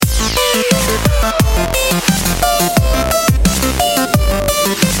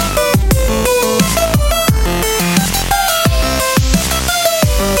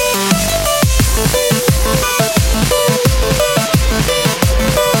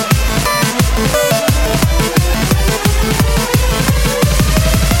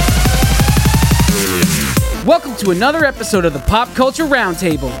to another episode of the Pop Culture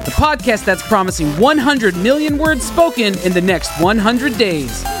Roundtable, the podcast that's promising 100 million words spoken in the next 100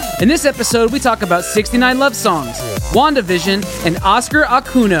 days. In this episode, we talk about 69 love songs, WandaVision, and Oscar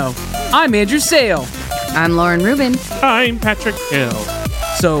Akuno. I'm Andrew Sale. I'm Lauren Rubin. I'm Patrick Hill.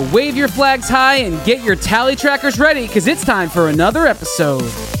 So wave your flags high and get your tally trackers ready, because it's time for another episode.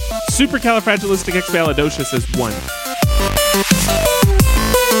 Supercalifragilisticexpialidocious is 1.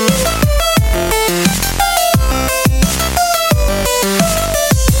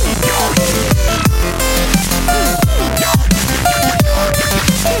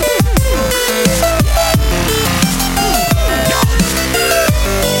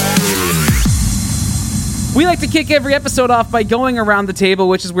 We like to kick every episode off by going around the table,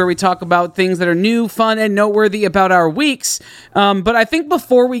 which is where we talk about things that are new, fun, and noteworthy about our weeks. But I think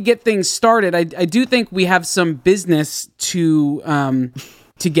before we get things started, I do think we have some business to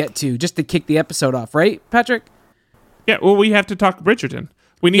get to, just to kick the episode off, right, Patrick? Yeah, well, we have to talk Bridgerton.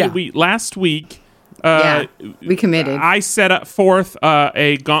 Last week, we committed. I set forth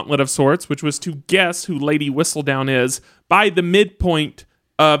a gauntlet of sorts, which was to guess who Lady Whistledown is by the midpoint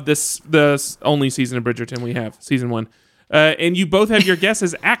of the only season of Bridgerton we have, season 1. And you both have your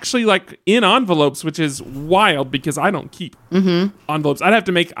guesses actually like in envelopes, which is wild because I don't keep envelopes. I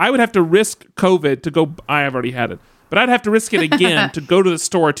would have to risk COVID to go. I have already had it, but I'd have to risk it again to go to the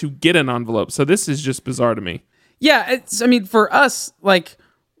store to get an envelope. So this is just bizarre to me. Yeah, for us, like,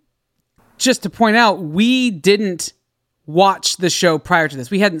 just to point out, we didn't watch the show prior to this.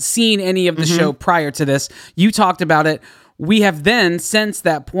 We hadn't seen any of the show prior to this. You talked about it. We have then, since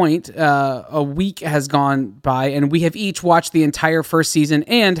that point, a week has gone by, and we have each watched the entire first season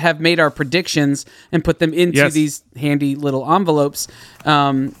and have made our predictions and put them into these handy little envelopes,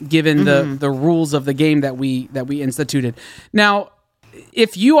 given the rules of the game that we instituted. Now,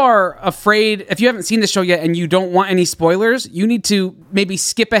 if you are afraid, if you haven't seen the show yet and you don't want any spoilers, you need to maybe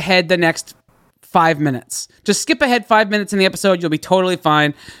skip ahead the next 5 minutes. Just skip ahead 5 minutes in the episode. You'll be totally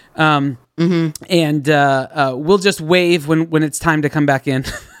fine. And we'll just wave when it's time to come back in.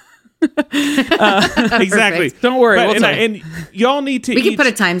 Exactly. Don't worry. And y'all need to. We can put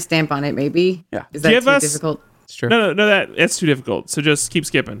a timestamp on it, maybe. Yeah. Is that too difficult? It's true. No, that's too difficult. So just keep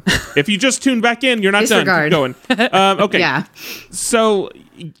skipping. If you just tune back in, you're not Disregard. done. Keep going. Okay. Yeah. So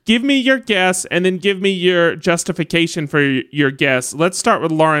give me your guess, and then give me your justification for your guess. Let's start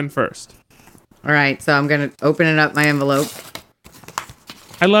with Lauren first. All right. So I'm gonna open it up, my envelope.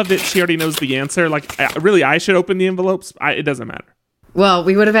 I love that she already knows the answer. Like, really, I should open the envelopes? It doesn't matter. Well,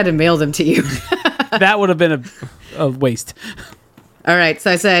 we would have had to mail them to you. That would have been a waste. All right.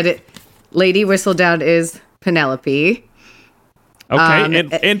 So I said, Lady Whistledown is Penelope. Okay,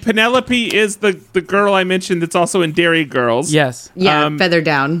 and Penelope is the girl I mentioned that's also in Dairy Girls. Yes. Yeah, Feather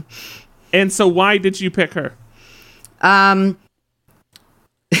Down. And so why did you pick her?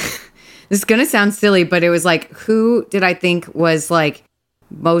 This is going to sound silly, but it was like, who did I think was like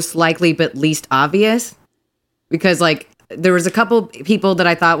most likely but least obvious? Because like there was a couple people that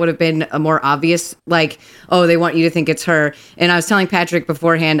I thought would have been a more obvious, like, oh, they want you to think it's her. And I was telling Patrick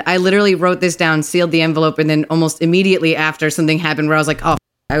beforehand, I literally wrote this down, sealed the envelope, and then almost immediately after something happened where I was like, oh,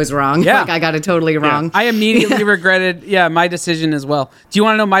 I was wrong. Yeah. Like I got it totally wrong. I immediately regretted, my decision as well. Do you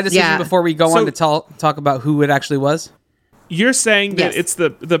want to know my decision before we go on to talk about who it actually was? You're saying that it's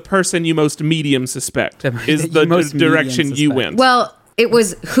the person you most medium suspect is the direction you went. Well, it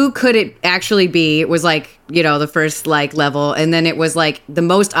was who could it actually be? It was like, the first like level. And then it was like the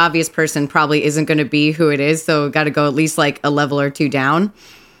most obvious person probably isn't going to be who it is. So got to go at least like a level or two down.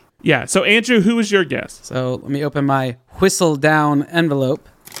 Yeah. So Andrew, who was your guess? So let me open my whistle down envelope.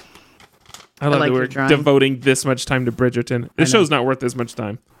 I love that we're devoting this much time to Bridgerton. The show's not worth this much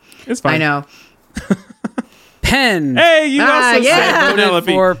time. It's fine. I know. Penn. Hey, you also said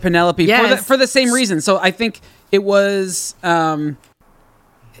Penelope. For Penelope. Yes. For the same reason. So I think it was...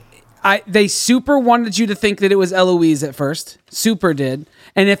 they super wanted you to think that it was Eloise at first. Super did.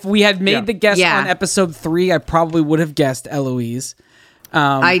 And if we had made the guess on episode 3, I probably would have guessed Eloise.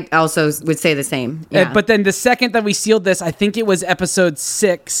 I also would say the same. Yeah. But then the second that we sealed this, I think it was episode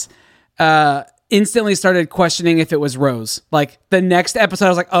 6, instantly started questioning if it was Rose. Like the next episode, I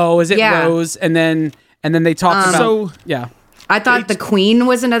was like, oh, is it Rose? And then they talked about... I thought the Queen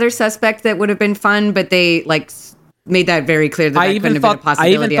was another suspect that would have been fun, but they like made that very clear that couldn't have been a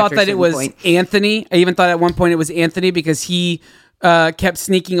possibility. I even thought that it was Anthony. I even thought at one point it was Anthony because he kept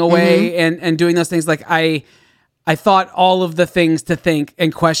sneaking away and doing those things. Like I thought all of the things to think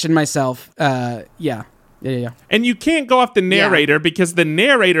and question myself. Yeah. And you can't go off the narrator because the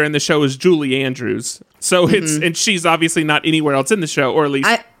narrator in the show is Julie Andrews. So it's and she's obviously not anywhere else in the show, or at least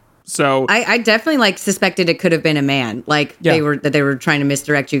So I definitely like suspected it could have been a man. Like Yeah. they were trying to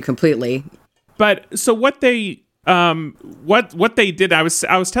misdirect you completely. but so what they did, I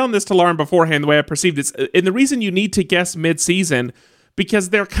was telling this to Lauren beforehand, the way I perceived it, and the reason you need to guess mid-season, because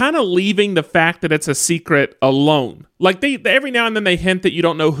they're kind of leaving the fact that it's a secret alone. Like they every now and then they hint that you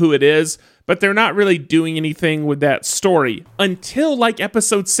don't know who it is, but they're not really doing anything with that story until like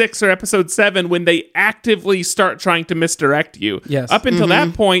episode 6 or episode 7, when they actively start trying to misdirect you. Yes. Up until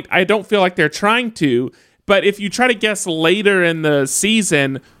that point, I don't feel like they're trying to. But if you try to guess later in the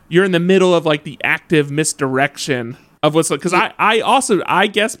season, you're in the middle of like the active misdirection of what's, because I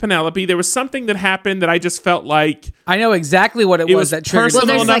guessed Penelope. There was something that happened that I just felt like I know exactly what it it was was that triggered.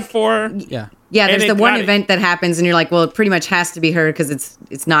 personal Well, there's, enough for. Yeah. Yeah, And there's it the one got it. event that happens, and you're like, well, it pretty much has to be her because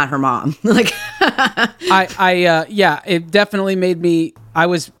it's not her mom. Like, Yeah, it definitely made me. I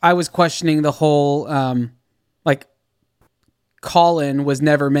was questioning the whole, like, Colin was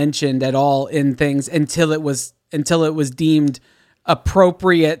never mentioned at all in things until it was deemed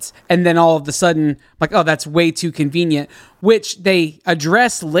appropriate, and then all of a sudden, like, oh, that's way too convenient, which they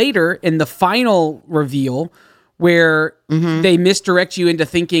address later in the final reveal, where they misdirect you into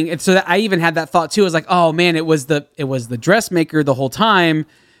thinking. And so that I even had that thought too. I was like, oh man, it was the dressmaker the whole time.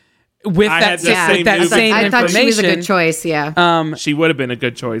 With I that, had the same with that movie. same I thought she was a information. good choice. Yeah. She would have been a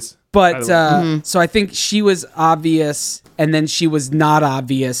good choice. by But the way. so I think she was obvious, and then she was not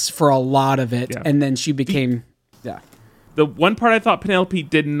obvious for a lot of it, Yeah. and then she became The one part I thought Penelope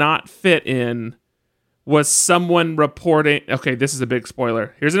did not fit in was someone reporting. Okay, this is a big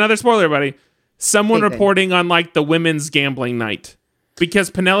spoiler. Here's another spoiler, buddy. Someone Big thing. reporting on like the women's gambling night, because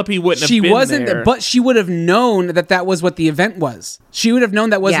Penelope wouldn't she have been wasn't, there. but she would have known that was what the event was. She would have known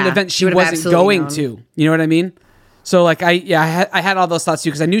that was an Yeah, event she she would have wasn't absolutely going known. to. You know what I mean? So like I had all those thoughts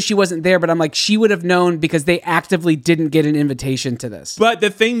too, because I knew she wasn't there, but I'm like, she would have known because they actively didn't get an invitation to this. But the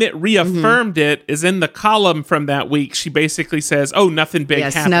thing that reaffirmed Mm-hmm. it is in the column from that week. She basically says, "Oh, nothing big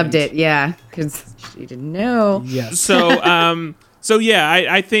Yeah, happened." snubbed it. Yeah, because she didn't know. Yes. So yeah,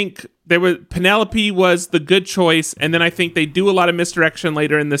 I think Penelope was the good choice, and then I think they do a lot of misdirection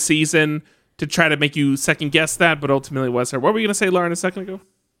later in the season to try to make you second guess that, but ultimately it was her. What were you gonna say, Lauren, a second ago?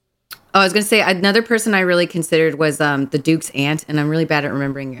 Oh, I was gonna say another person I really considered was the Duke's aunt, and I'm really bad at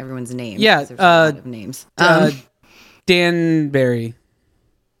remembering everyone's name. Yeah, 'cause there's a lot of names. Danbury,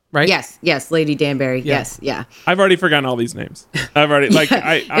 right? Yes, Lady Danbury. Yes, yeah. I've already forgotten all these names. I've already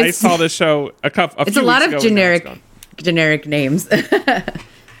I It's- saw this show a It's few a lot weeks of ago, and now it's generic gone. names.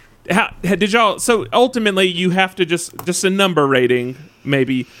 How did y'all? So ultimately, you have to just a number rating,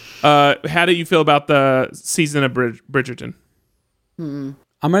 maybe. How do you feel about the season of Bridgerton? I'm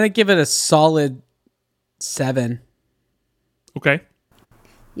gonna give it a solid 7. Okay.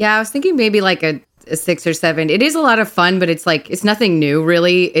 Yeah, I was thinking maybe like a 6 or 7. It is a lot of fun, but it's like it's nothing new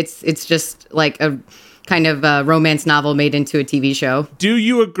really. It's just like a kind of a romance novel made into a TV show. Do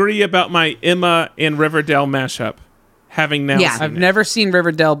you agree about my Emma and Riverdale mashup? Having now, Yeah. seen I've it? never seen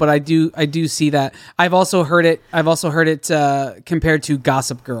Riverdale, but I do see that. I've also heard it compared to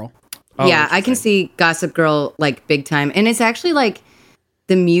Gossip Girl. Oh, Yeah, I can see Gossip Girl like big time. And it's actually like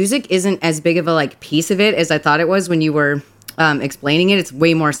the music isn't as big of a like piece of it as I thought it was when you were explaining it. It's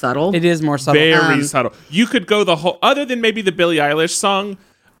way more subtle. It is more subtle. Very subtle. You could go the whole, other than maybe the Billie Eilish song.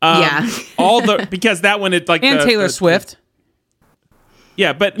 Yeah. Because that one, it's like And Taylor Swift.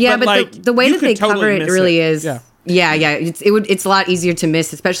 Yeah, but like the way you that could they cover totally it miss really is. Yeah. Yeah. It's a lot easier to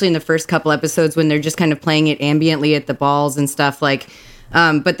miss, especially in the first couple episodes when they're just kind of playing it ambiently at the balls and stuff. Like,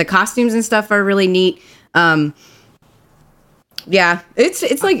 but the costumes and stuff are really neat. Yeah, it's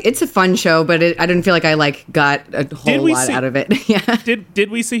like it's a fun show, but I didn't feel like I like got a whole lot out of it. Yeah,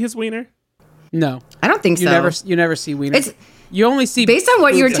 Did we see his wiener? No, I don't think you so. never see Wiener. It's- You only see Based on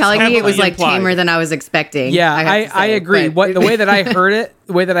what you were It's telling me, it was heavily like implied. tamer than I was expecting. Yeah, have to I say, agree. but- The way that I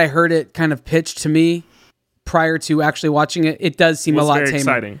heard it kind of pitched to me prior to actually watching it, it does seem a Was lot very tamer.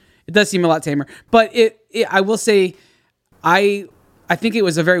 exciting. It does seem a lot tamer. But I will say, I think it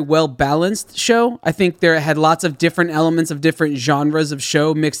was a very well balanced show. I think there had lots of different elements of different genres of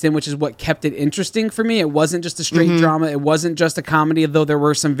show mixed in, which is what kept it interesting for me. It wasn't just a straight drama. It wasn't just a comedy, though there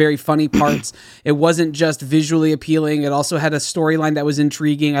were some very funny parts. It wasn't just visually appealing. It also had a storyline that was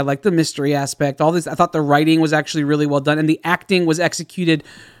intriguing. I liked the mystery aspect. All this, I thought the writing was actually really well done, and the acting was executed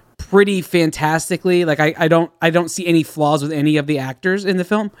pretty fantastically. Like I don't see any flaws with any of the actors in the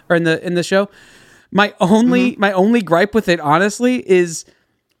film or in the show. My only gripe with it, honestly, is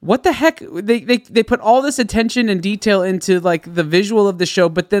what the heck they put all this attention and detail into like the visual of the show,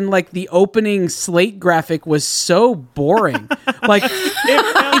 but then like the opening slate graphic was so boring. Like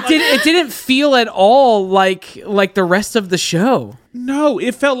it it didn't feel at all like the rest of the show. No,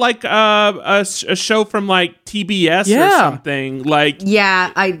 it felt like a show from like TBS or something. Like,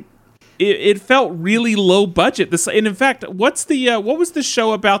 yeah, it felt really low budget. And in fact, what was the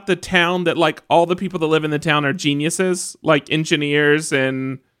show about the town that like all the people that live in the town are geniuses, like engineers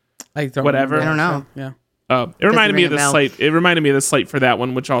and whatever? I don't know. Yeah. It reminded me of ring a the bell. slate. It reminded me of the slate for that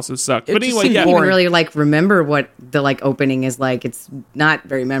one, which also sucked. But just anyway, seemed yeah. I don't boring. even really like remember what the like opening is like. It's not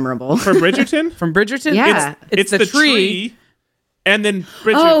very memorable. For Bridgerton, From Bridgerton? Yeah. It's the tree. and then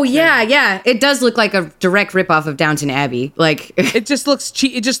Bridgerton. Oh yeah. It does look like a direct ripoff of Downton Abbey. Like It just looks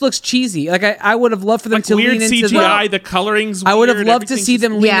cheesy. Like I would have loved for them like to weird lean into CGI. The coloring's I would have weird, loved to see everything's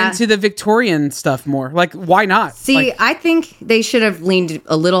them lean Yeah. into the Victorian stuff more. Like, why not? see, Like, I think they should have leaned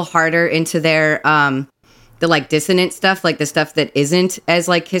a little harder into their the like dissonant stuff, like the stuff that isn't as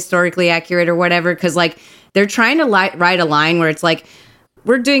like historically accurate or whatever, because like they're trying to write a line where it's like,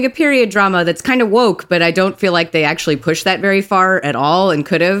 we're doing a period drama that's kind of woke, but I don't feel like they actually push that very far at all, and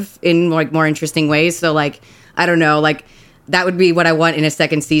could have in like more interesting ways. So like, I don't know, like that would be what I want in a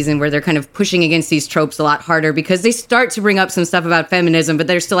second season, where they're kind of pushing against these tropes a lot harder, because they start to bring up some stuff about feminism, but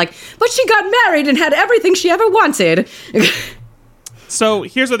they're still like, but she got married and had everything she ever wanted. So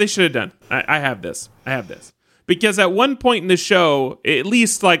here's what they should have done. I have this. Because at one point in the show, at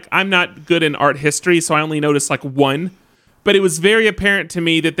least like I'm not good in art history, so I only noticed like one. But it was very apparent to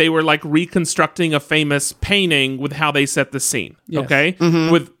me that they were like reconstructing a famous painting with how they set the scene. Yes. Okay?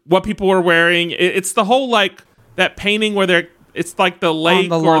 With what people were wearing. It's the whole like that painting where it's like the lake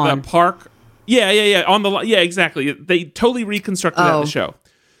the or lawn. the park. Yeah. On the yeah, exactly. They totally reconstructed that in the show.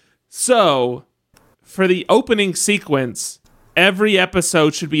 So for the opening sequence, every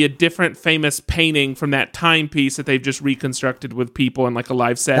episode should be a different famous painting from that timepiece that they've just reconstructed with people in like a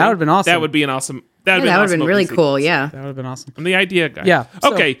live setting. That would've been awesome. That would be an awesome. That would have been really cool. Yeah. that would have been awesome. I'm the idea guy. Yeah,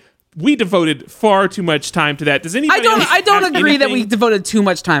 so- Okay. We devoted far too much time to that. Does anybody? I don't have agree that we anything? devoted too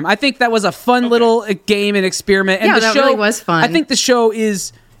much time. I think that was a fun little game and experiment. And Yeah, the that show really was fun. I think the show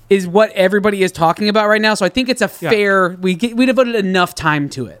is what everybody is talking about right now. So I think it's a fair. We devoted enough time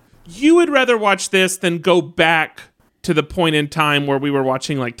to it. You would rather watch this than go back to the point in time where we were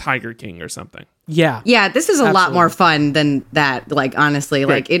watching like Tiger King or something. Yeah. Yeah, this is a lot Absolutely. more fun than that. Like honestly,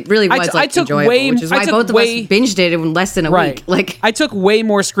 like it really I was t- I like took enjoyable, way- which is I why took both of way- us binged it in less than a Right. week. Like I took way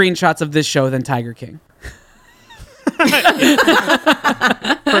more screenshots of this show than Tiger King.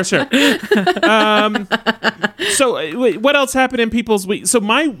 For sure. So wait, what else happened in people's week? So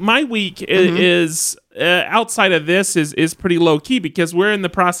my week is outside of this is pretty low key, because we're in the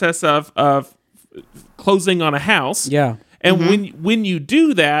process of closing on a house. Yeah. And when you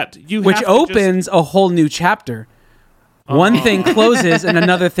do that, you Which have to just- opens a whole new chapter. One thing closes and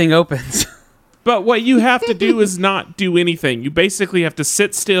another thing opens. but what you have to do is not do anything. You basically have to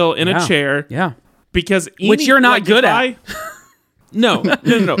sit still in a chair. Yeah. Because Which you're not good at. No.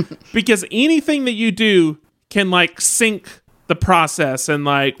 Because anything that you do can like sync the process and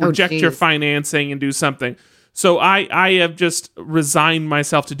like reject your geez. financing and do something. So I have just resigned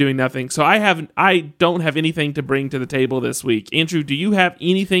myself to doing nothing. So I don't have anything to bring to the table this week. Andrew, do you have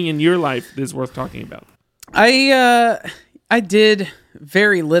anything in your life that is worth talking about? I did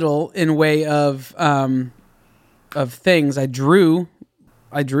very little in way of things. I drew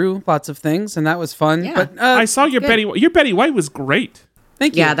lots of things, and that was fun. Yeah. But I saw your Betty White was great.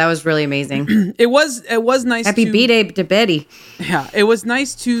 thank you. yeah, that was really amazing. It was nice. Happy to, B-Day to Betty. Yeah, it was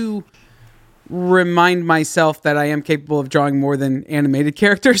nice to remind myself that I am capable of drawing more than animated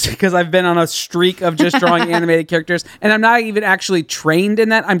characters, because I've been on a streak of just drawing animated characters, and I'm not even actually trained in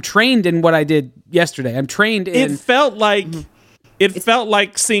that. I'm trained in what I did yesterday. I'm trained in. It felt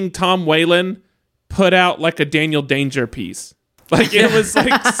like seeing Tom Whalen put out like a Daniel Danger piece. Like it was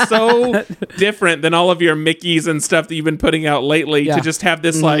like so different than all of your Mickeys and stuff that you've been putting out lately Yeah. to just have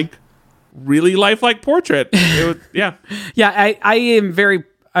this like really lifelike portrait. It was, yeah. Yeah, I am very.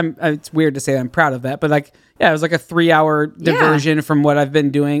 It's weird to say I'm proud of that, but like, yeah, it was like a 3-hour diversion from what I've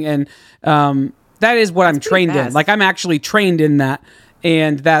been doing, and that is what I'm trained in. fast. Like, I'm actually trained in that,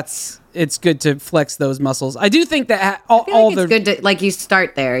 and it's good to flex those muscles. I do think that I feel like it's good to like you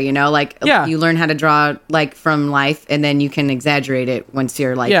start there, you know, like Yeah. you learn how to draw like from life, and then you can exaggerate it once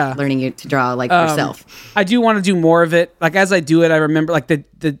you're like Yeah. learning it to draw like yourself. I do want to do more of it. Like, as I do it, I remember like the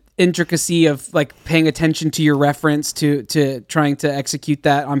intricacy of like paying attention to your reference to trying to execute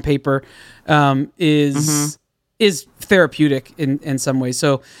that on paper is therapeutic in some ways.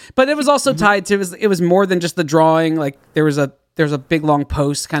 So, but it was also tied to it was more than just the drawing. Like there was a big long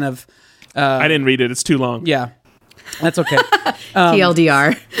post kind of I didn't read it. It's too long. yeah. That's okay.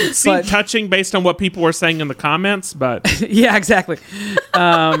 TLDR. Seemed touching based on what people were saying in the comments, but Yeah, exactly.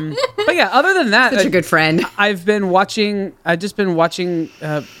 But yeah, other than that, Such a good friend. I've just been watching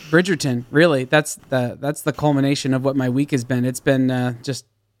Bridgerton. Really, that's the culmination of what my week has been. It's been just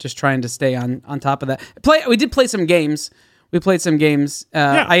trying to stay on top of that. We did play some games. We played some games.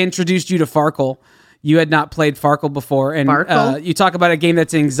 I introduced you to Farkle. You had not played Farkle before, and you talk about a game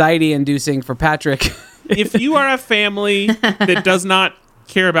that's anxiety-inducing for Patrick. if you are a family that does not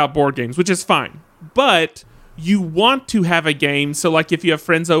care about board games, which is fine, but you want to have a game, so like if you have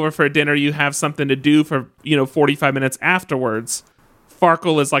friends over for dinner, you have something to do for 45 minutes afterwards.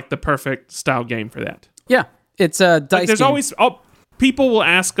 Farkle is like the perfect style game for that. Yeah, it's a dice. There's game. always people will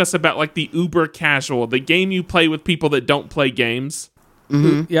ask us about like the uber casual, the game you play with people that don't play games.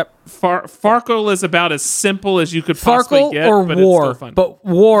 Mm-hmm. Yep. Farkle is about as simple as you could possibly get, or but War, it's still fun. But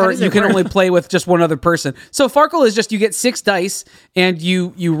War does it you can work? only play with just one other person. So Farkle is just you get 6 dice and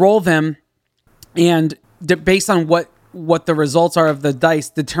you roll them, and based on what the results are of the dice,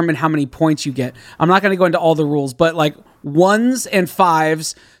 determine how many points you get. I'm not going to go into all the rules, but like 1s and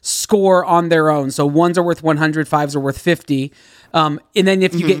 5s score on their own. So 1s are worth 100, 5s are worth 50. And then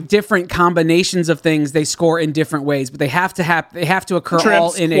if you get different combinations of things, they score in different ways, but they have to occur Trips,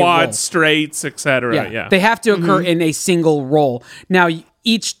 all in a roll. quads, straights, etc. Yeah. They have to occur in a single roll. Now,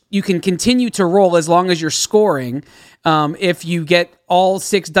 you can continue to roll as long as you're scoring. If you get all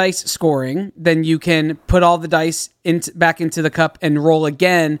 6 dice scoring, then you can put all the dice back into the cup and roll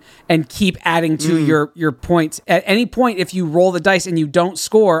again and keep adding to your points. At any point, if you roll the dice and you don't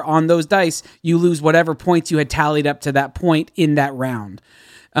score on those dice, you lose whatever points you had tallied up to that point in that round.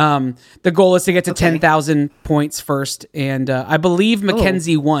 The goal is to get to 10,000 points first, and I believe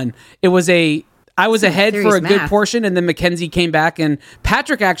Mackenzie won. I was ahead for a good portion, and then Mackenzie came back, and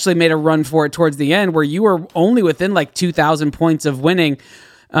Patrick actually made a run for it towards the end, where you were only within like 2,000 points of winning,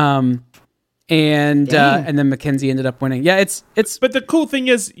 and then Mackenzie ended up winning. Yeah, it's. But the cool thing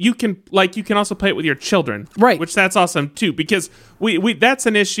is you can also play it with your children, Right. Which that's awesome too, because we that's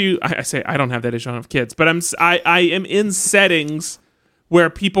an issue. I say I don't have that issue. I don't have kids, but I am in settings where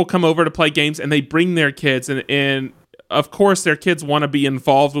people come over to play games and they bring their kids, and of course their kids want to be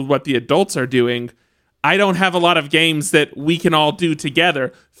involved with what the adults are doing. I don't have a lot of games that we can all do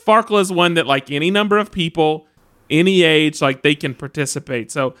together. Farkle is one that like any number of people, any age, like they can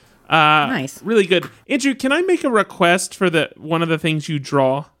participate. So Nice. Really good. Andrew, can I make a request for one of the things you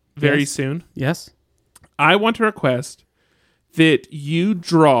draw very soon? Yes. I want to request that you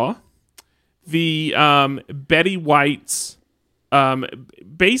draw the Betty White's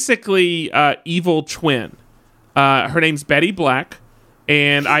basically evil twin. Her name's Betty Black,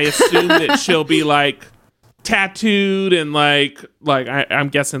 and I assume that she'll be like tattooed and like I'm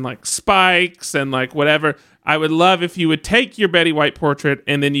guessing like spikes and like whatever. I would love if you would take your Betty White portrait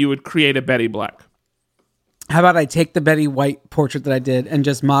and then you would create a Betty Black. How about I take the Betty White portrait that I did and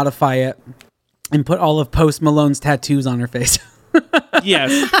just modify it and put all of Post Malone's tattoos on her face?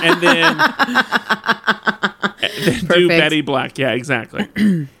 Yes, and then do Betty Black. Yeah, exactly.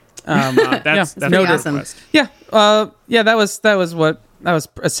 That's noted. Awesome. Yeah. That was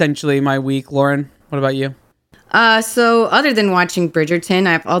essentially my week. Lauren, what about you? So other than watching Bridgerton,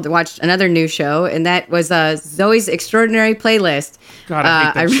 I've watched another new show, and that was Zoe's Extraordinary Playlist. God, I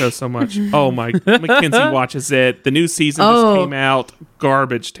hate that show so much. Oh my, Mackenzie watches it. The new season just came out.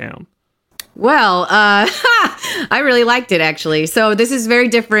 Garbage Town. Well, I really liked it, actually. So this is very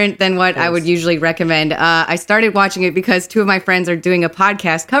different than what I would usually recommend. I started watching it because 2 of my friends are doing a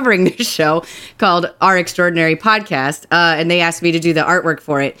podcast covering this show called Our Extraordinary Podcast, and they asked me to do the artwork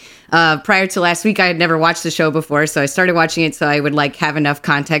for it. Prior to last week, I had never watched the show before, so I started watching it so I would have enough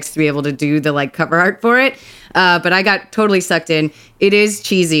context to be able to do the cover art for it. But I got totally sucked in. It is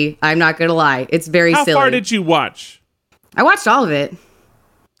cheesy. I'm not going to lie. It's very silly. How far did you watch? I watched all of it.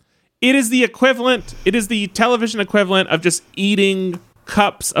 It is the equivalent. It is the television equivalent of just eating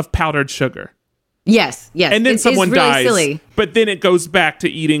cups of powdered sugar. Yes. And then someone really dies. Silly. But then it goes back to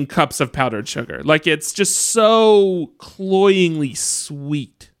eating cups of powdered sugar. It's just so cloyingly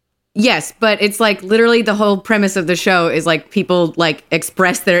sweet. Yes, but it's literally the whole premise of the show is people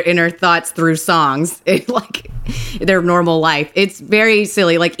express their inner thoughts through songs, their normal life. It's very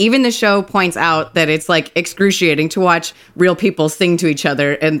silly. Even the show points out that it's excruciating to watch real people sing to each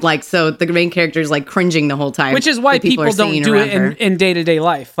other, and so the main character is cringing the whole time. Which is why people are don't singing do around it her. in day-to-day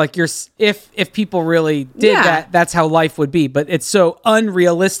life. If people really did that, that's how life would be. But it's so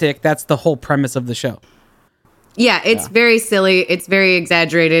unrealistic. That's the whole premise of the show. Yeah, it's very silly. It's very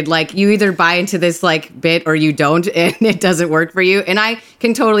exaggerated. Like, you either buy into this like bit or you don't, and it doesn't work for you. And I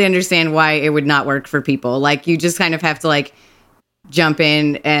can totally understand why it would not work for people. Like, you just kind of have to like jump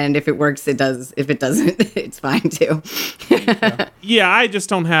in, and if it works, it does. If it doesn't, it's fine too. Yeah, I just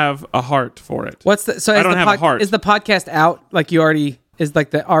don't have a heart for it. What's the so? I don't have a heart. Is the podcast out? Like, you already is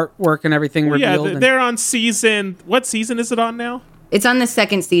like the artwork and everything revealed? Yeah, they're on season. What season is it on now? It's on the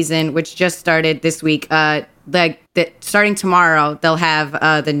second season, which just started this week. Starting tomorrow, they'll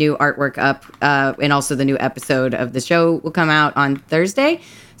have the new artwork up, and also the new episode of the show will come out on Thursday.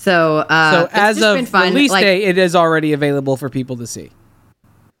 So as just of been fun. release Like, day, it is already available for people to see.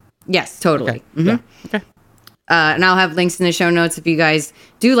 yes, totally. Okay. Yeah. Okay. And I'll have links in the show notes. If you guys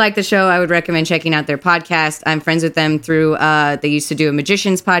do like the show, I would recommend checking out their podcast. I'm friends with them through, they used to do a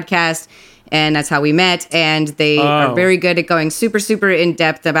Magicians podcast, and that's how we met. And they are very good at going super, super in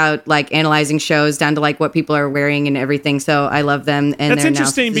depth about like analyzing shows down to like what people are wearing and everything. So I love them. And That's they're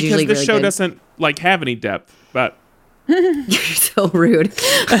interesting because usually the really show good. doesn't like have any depth, but You're so rude.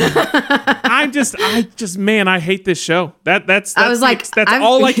 I just man, I hate this show. That's I was like, that's I've-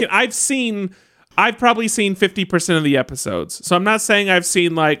 all I can. I've probably seen 50% of the episodes. So I'm not saying I've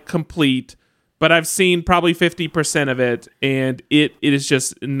seen like complete, but I've seen probably 50% of it, and it is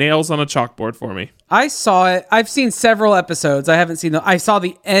just nails on a chalkboard for me. I saw it. I've seen several episodes. I haven't seen I saw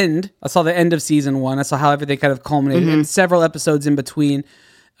the end. I saw the end of season 1. I saw how everything kind of culminated, and several episodes in between.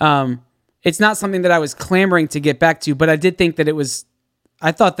 It's not something that I was clamoring to get back to, but I did think that it was.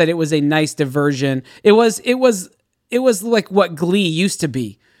 I thought that it was a nice diversion. It was like what Glee used to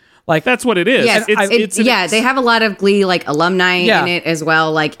be. Like, That's what it is. Yes, they have a lot of Glee like alumni in it as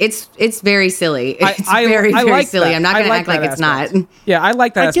well. Like it's very silly. It's very like silly. that. I'm not I going to like act like that it's aspect. not. Yeah, I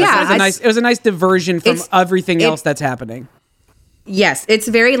like that aspect. yeah, it was a nice diversion from everything it- else that's happening. Yes, it's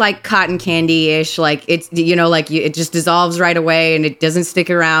very like cotton candy-ish. Like it's it just dissolves right away and it doesn't stick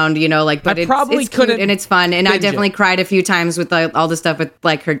around. But I probably it's cute couldn't and it's fun. And I binge definitely it. cried a few times with all the stuff with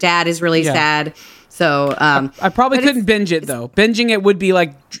like her dad is really sad. So I probably couldn't binge it though. Binging it would be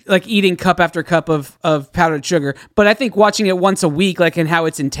like eating cup after cup of powdered sugar. But I think watching it once a week, like in how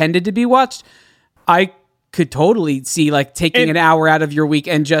it's intended to be watched, I could totally see like taking an hour out of your week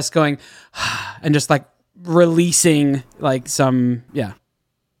and just going and just like releasing like some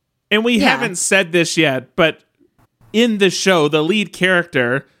And we haven't said this yet, but in the show, the lead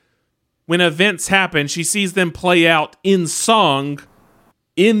character, when events happen, she sees them play out in song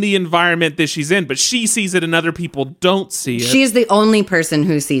in the environment that she's in, but she sees it and other people don't see it. she's the only person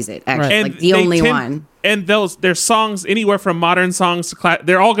who sees it. Actually, And like the they only one. And their songs, anywhere from modern songs to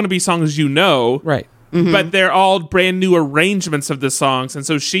they're all going to be songs right. but they're all brand new arrangements of the songs. And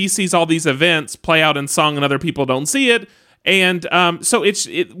so she sees all these events play out in song and other people don't see it. And so which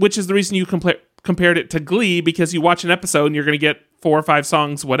is the reason you compared it to Glee, because you watch an episode and you're going to get 4 or 5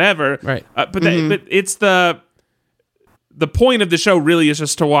 songs, whatever. Right. But it's the point of the show really is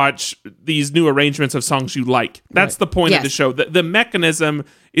just to watch these new arrangements of songs you like. That's the point of the show. The mechanism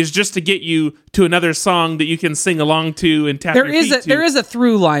is just to get you to another song that you can sing along to and tap your feet to. There is a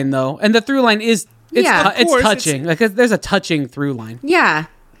through line though, and the through line is it's course, touching. Like there's a touching through line. Yeah.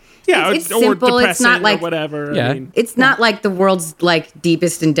 Yeah, It's or simple. It's depressing not like- or whatever. Yeah. I mean, It's not like the world's like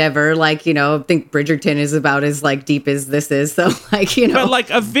deepest endeavor. Like, I think Bridgerton is about as like deep as this is. So like, but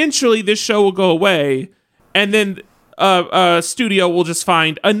like eventually this show will go away, and then a studio will just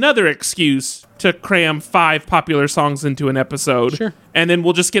find another excuse to cram 5 popular songs into an episode. Sure. And then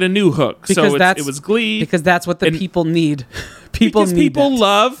we'll just get a new hook. Because So it was Glee. Because that's what the and- people need. Because need people that.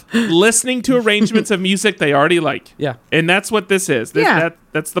 love listening to arrangements of music they already like. Yeah. And that's what this is.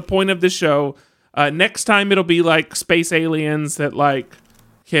 That's the point of the show. Next time it'll be like space aliens that like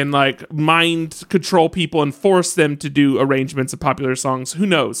can like mind control people and force them to do arrangements of popular songs. Who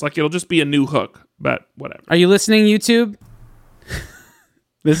knows? Like it'll just be a new hook, but whatever. Are you listening, YouTube?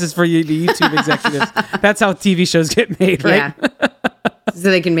 This is for you, the YouTube executives. That's how TV shows get made, right? yeah. So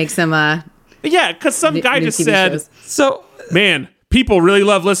they can make some Yeah, because some guy new just TV said, shows. So man, people really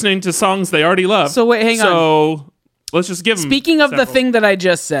love listening to songs they already love. So wait, hang on. So let's just give them speaking of the several. thing that I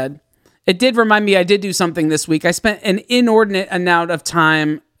just said, it did remind me I did do something this week. I spent an inordinate amount of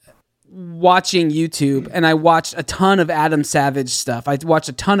time watching YouTube, and I watched a ton of Adam Savage stuff. I watched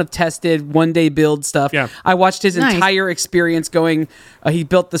a ton of tested one day build stuff. Yeah. I watched his Nice. entire experience going. He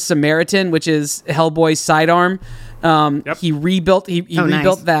built the Samaritan, which is Hellboy's sidearm. He rebuilt. He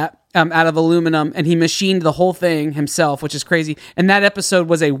rebuilt nice. that out of aluminum, and he machined the whole thing himself, which is crazy. And that episode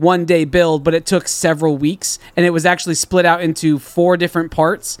was a one day build, but it took several weeks, and it was actually split out into 4 different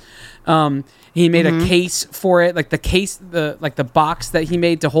parts. He made a case for it, like the case, the box that he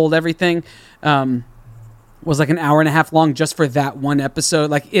made to hold everything. was like an hour and a half long just for that one episode.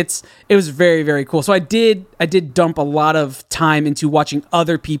 Like it was very, very cool. So I did dump a lot of time into watching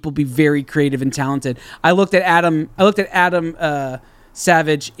other people be very creative and talented. I looked at Adam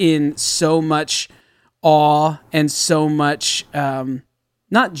Savage in so much awe and so much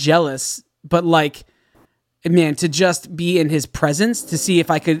not jealous, but like, man, to just be in his presence, to see if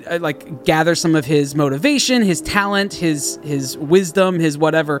I could like gather some of his motivation, his talent, his wisdom, his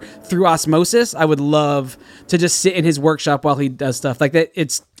whatever through osmosis. I would love to just sit in his workshop while he does stuff like that.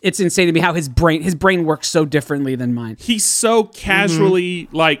 It's insane to me how his brain works so differently than mine. He's so casually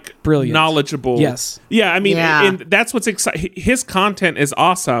like Brilliant. knowledgeable. Yes. Yeah. I mean, and that's what's exciting. His content is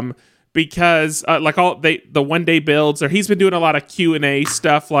awesome because like the one day builds, or he's been doing a lot of Q&A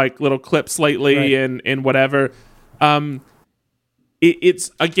stuff, like little clips lately, right. and whatever.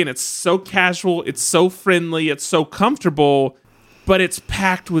 It's so casual, it's so friendly, it's so comfortable, but it's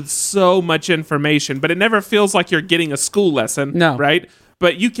packed with so much information, but it never feels like you're getting a school lesson. No. Right?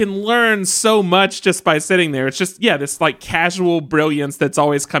 But you can learn so much just by sitting there. It's just, this like casual brilliance that's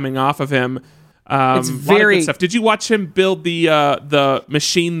always coming off of him. It's a lot of very good stuff. Did you watch him build the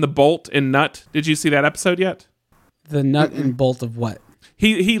machine, the bolt and nut? Did you see that episode yet? The nut and bolt of what?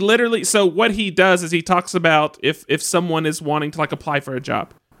 He literally, so what he does is he talks about if someone is wanting to like apply for a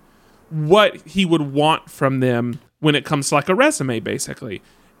job, what he would want from them when it comes to like a resume, basically.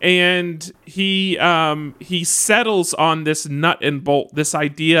 And he settles on this nut and bolt, this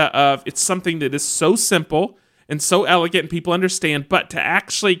idea of it's something that is so simple and so elegant and people understand, but to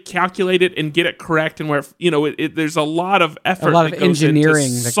actually calculate it and get it correct, and where there's a lot of effort, a lot of that goes engineering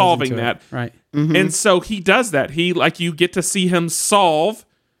into that solving goes into that. it. Right. And so he does that. You get to see him solve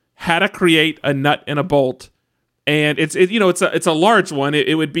how to create a nut and a bolt, and it's a large one.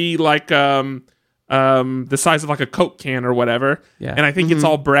 It would be like the size of like a Coke can or whatever. Yeah. And I think it's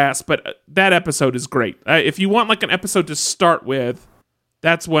all brass, but that episode is great. If you want like an episode to start with,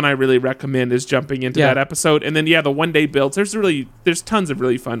 that's when I really recommend is jumping into that episode. And then the one day builds. There's tons of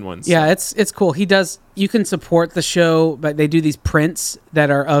really fun ones. Yeah, it's cool. He does. You can support the show, but they do these prints that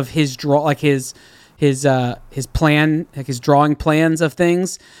are of his his plan, like his drawing plans of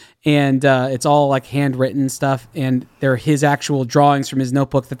things, and it's all like handwritten stuff, and they're his actual drawings from his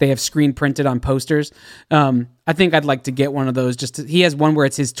notebook that they have screen printed on posters. I think I'd like to get one of those. He has one where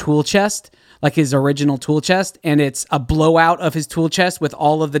it's his tool chest, like his original tool chest, and it's a blowout of his tool chest with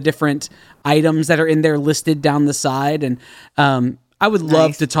all of the different items that are in there listed down the side. And I would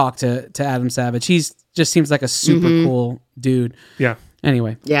love to talk to Adam Savage. He's just seems like a super cool dude. Yeah.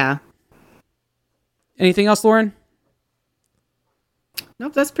 Anyway. Yeah. Anything else, Lauren?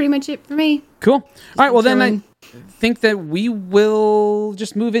 Nope, that's pretty much it for me. Cool. All right, well, then chilling. I think that we will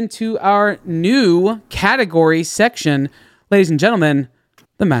just move into our new category section. Ladies and gentlemen,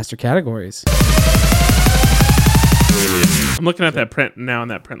 the master categories. I'm looking at that print now,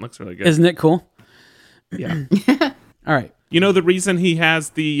 and that print looks really good. Isn't it cool? Yeah. All right. You know, the reason he has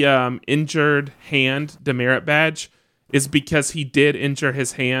the injured hand demerit badge is because he did injure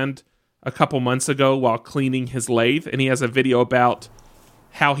his hand a couple months ago while cleaning his lathe, and he has a video about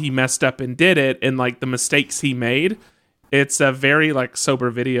how he messed up and did it and like the mistakes he made. It's a very like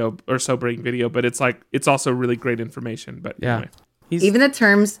sobering video, but it's also really great information. But Yeah. anyway. Even the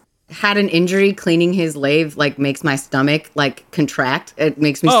terms had an injury cleaning his lathe like makes my stomach like contract. It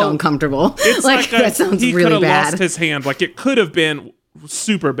makes me so uncomfortable. It's that sounds he really could have bad. lost his hand. Like it could have been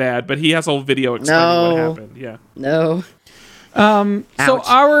super bad, but he has a whole video explaining what happened. Yeah. No. So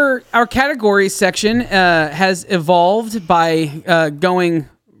Ouch. our category section has evolved by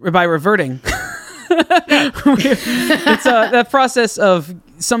reverting. It's that process of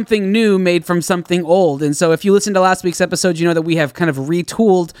something new made from something old. And so if you listen to last week's episode, you know that we have kind of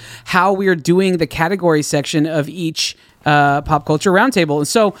retooled how we are doing the category section of each pop culture roundtable. And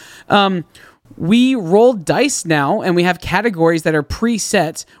so we roll dice now, and we have categories that are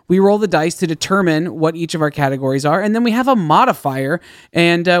preset. We roll the dice to determine what each of our categories are, and then we have a modifier,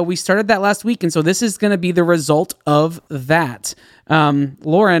 and we started that last week, and so this is going to be the result of that.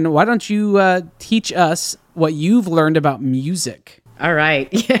 Lauren, why don't you teach us what you've learned about music? All right.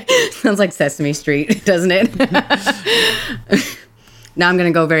 Sounds like Sesame Street, doesn't it? Now I'm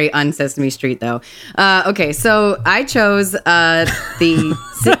going to go very un-Sesame Street, though. Okay, so I chose the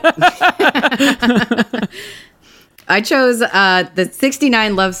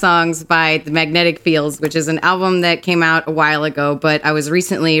 69 Love Songs by The Magnetic Fields, which is an album that came out a while ago, but I was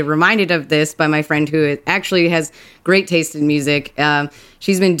recently reminded of this by my friend who actually has great taste in music.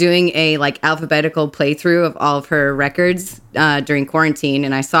 She's been doing a like alphabetical playthrough of all of her records during quarantine,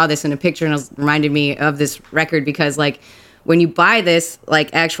 and I saw this in a picture, and it reminded me of this record because like when you buy this like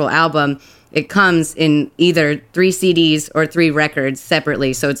actual album, it comes in either 3 CDs or 3 records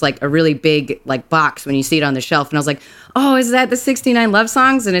separately. So it's like a really big like box when you see it on the shelf. And I was like, oh, is that the 69 love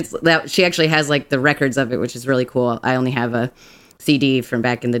songs? And it's that she actually has like the records of it, which is really cool. I only have a CD from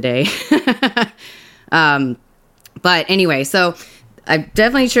back in the day. But anyway, so I'm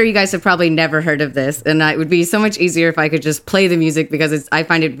definitely sure you guys have probably never heard of this. And it would be so much easier if I could just play the music, because I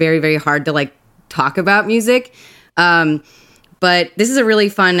find it very, very hard to like talk about music. But this is a really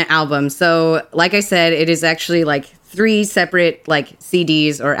fun album. So like I said, it is actually like 3 separate like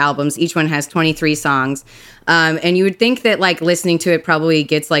CDs or albums. Each one has 23 songs. And you would think that like listening to it probably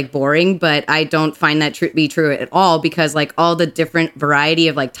gets like boring, but I don't find that be true at all, because like all the different variety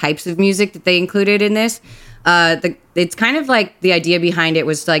of like types of music that they included in this, it's kind of like the idea behind it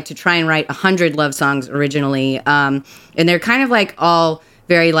was like to try and write 100 love songs originally. And they're kind of like all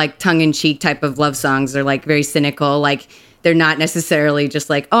very like tongue-in-cheek type of love songs. They're like very cynical, like they're not necessarily just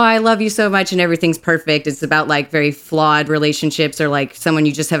like, oh, I love you so much and everything's perfect. It's about like very flawed relationships, or like someone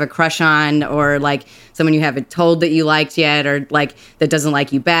you just have a crush on, or like someone you haven't told that you liked yet, or like that doesn't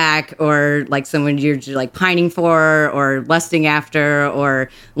like you back, or like someone you're just like pining for or lusting after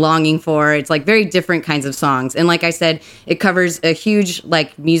or longing for. It's like very different kinds of songs. And like I said, it covers a huge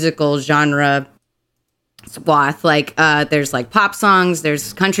like musical genre swath. Like there's like pop songs,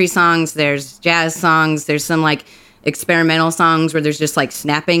 there's country songs, there's jazz songs, there's some like experimental songs where there's just like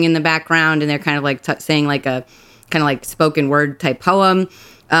snapping in the background and they're kind of like saying like a kind of like spoken word type poem.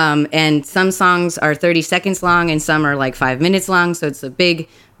 And some songs are 30 seconds long and some are like 5 minutes long. So it's a big,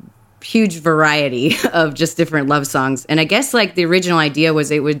 huge variety of just different love songs. And I guess like the original idea was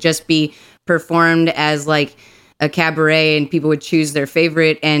it would just be performed as like a cabaret and people would choose their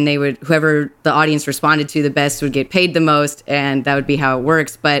favorite, and they would, whoever the audience responded to the best would get paid the most. And that would be how it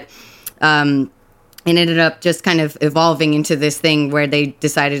works. But, it ended up just kind of evolving into this thing where they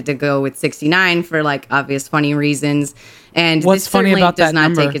decided to go with 69 for like obvious funny reasons. And what's this funny about does that not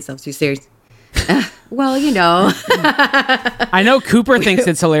number? take itself too serious. Well, you know. I know Cooper thinks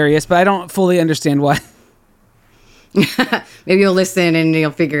it's hilarious, but I don't fully understand why. Maybe you'll listen and you'll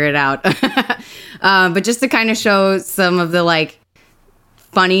figure it out. But just to kind of show some of the like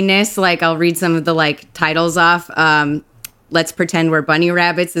funniness, like I'll read some of the like titles off. Let's Pretend We're Bunny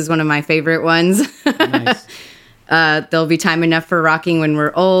Rabbits is one of my favorite ones. Nice. There'll Be Time Enough for Rocking When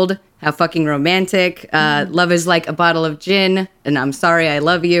We're Old. How Fucking Romantic. Love Is Like a Bottle of Gin. And I'm Sorry I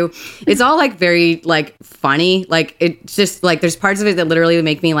Love You. It's all like very like funny. Like it's just like there's parts of it that literally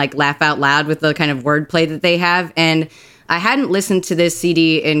make me like laugh out loud with the kind of wordplay that they have. And I hadn't listened to this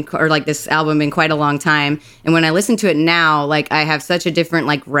CD or like this album in quite a long time. And when I listen to it now, like I have such a different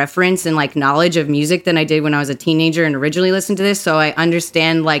like reference and like knowledge of music than I did when I was a teenager and originally listened to this. So I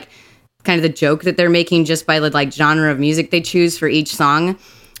understand like kind of the joke that they're making just by the like genre of music they choose for each song.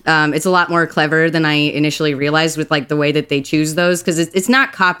 It's a lot more clever than I initially realized with like the way that they choose those, because it's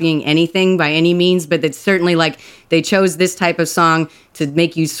not copying anything by any means, but it's certainly like they chose this type of song to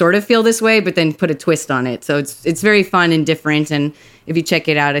make you sort of feel this way, but then put a twist on it. So it's very fun and different. And if you check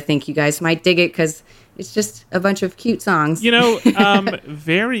it out, I think you guys might dig it because it's just a bunch of cute songs. You know,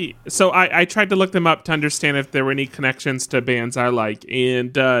 So I tried to look them up to understand if there were any connections to bands I like,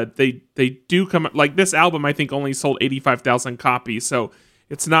 and they do come like this album. I think only sold 85,000 copies, so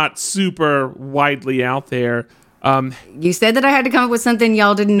it's not super widely out there. You said that I had to come up with something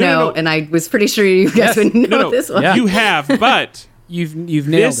y'all didn't know, no. and I was pretty sure you guys wouldn't know this one. Yeah. You have, but You've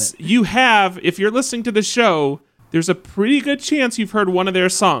nailed it. You have. If you're listening to the show, there's a pretty good chance you've heard one of their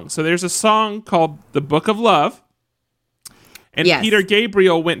songs. So there's a song called "The Book of Love," and Yes. Peter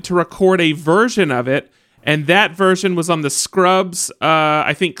Gabriel went to record a version of it, and that version was on the Scrubs,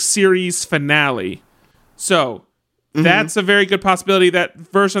 I think, series finale. So that's a very good possibility. That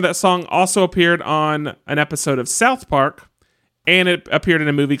version of that song also appeared on an episode of South Park, and it appeared in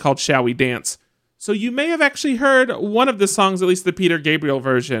a movie called Shall We Dance. So you may have actually heard one of the songs, at least the Peter Gabriel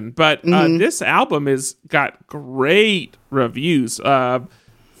version. But this album has got great reviews from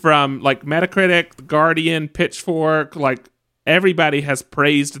like Metacritic, The Guardian, Pitchfork. Like everybody has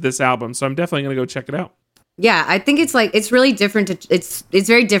praised this album. So I'm definitely going to go check it out. Yeah, I think it's like it's really different. It's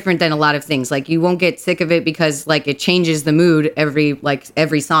very different than a lot of things. Like you won't get sick of it because like it changes the mood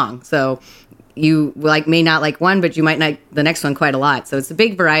every song. So you like may not like one, but you might like the next one quite a lot. So it's a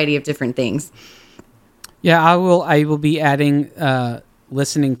big variety of different things. Yeah, I will be adding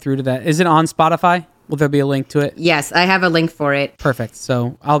listening through to that. Is it on Spotify? Will there be a link to it? Yes, I have a link for it. Perfect.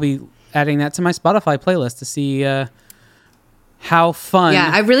 So I'll be adding that to my Spotify playlist to see how fun.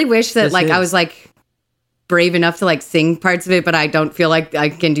 Yeah, I really wish that this like I is. was like brave enough to like sing parts of it, but I don't feel like I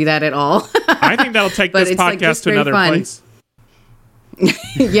can do that at all. I think that'll take But this it's, like, podcast just to very another fun. place.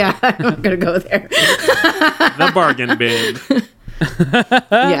 Yeah, I'm gonna go there. The bargain bin.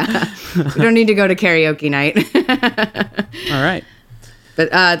 Yeah, we don't need to go to karaoke night. All right.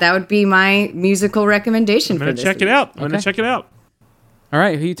 But that would be my musical recommendation I'm for gonna this check week. it out. I'm Okay. gonna check it out. All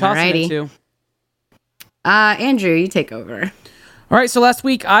right. Who you tossing Alrighty. it to? Andrew, you take over. All right. So last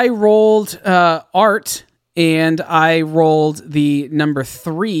week I rolled art, and I rolled the number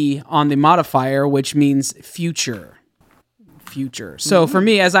 3 on the modifier, which means future. So for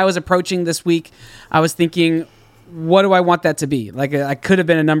me, as I was approaching this week, I was thinking, what do I want that to be? Like, I could have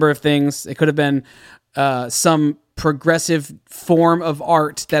been a number of things. It could have been some progressive form of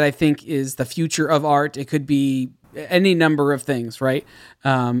art that I think is the future of art. It could be any number of things, right?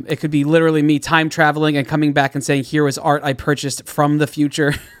 It could be literally me time traveling and coming back and saying, here was art I purchased from the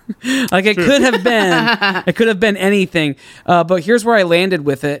future. Like, it could have been anything. But here's where I landed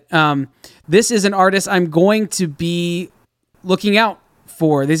with it. This is an artist I'm going to be looking out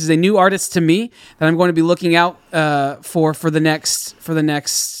for. This is a new artist to me that I'm going to be looking out for the next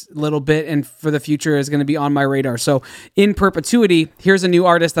little bit, and for the future is going to be on my radar. So in perpetuity, here's a new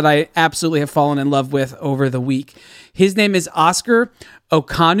artist that I absolutely have fallen in love with over the week. His name is Oscar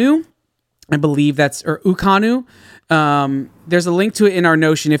Okanu. I believe that's, or Ukanu. There's a link to it in our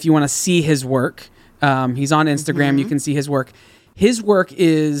Notion if you want to see his work. He's on Instagram. You can see his work. His work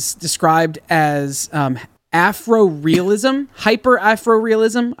is described as Afro-realism,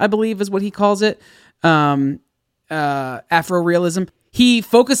 hyper-Afro-realism, I believe is what he calls it. Afro-realism. He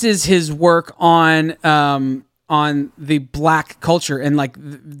focuses his work on the Black culture and like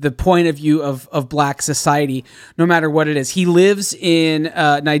the point of view of Black society, no matter what it is. He lives in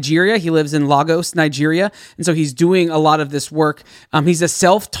Nigeria. He lives in Lagos, Nigeria. And so he's doing a lot of this work. He's a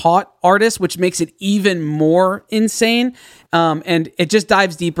self-taught artist, which makes it even more insane. And it just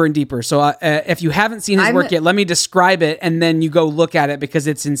dives deeper and deeper. So if you haven't seen his work yet, let me describe it, and then you go look at it because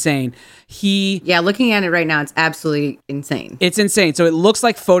it's insane. Looking at it right now, it's absolutely insane. It's insane. So it looks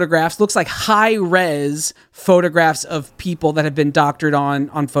like photographs, looks like high-res photographs of people that have been doctored on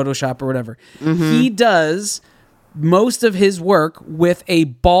Photoshop or whatever. Mm-hmm. He does most of his work with a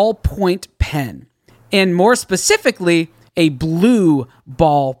ballpoint pen, and more specifically, a blue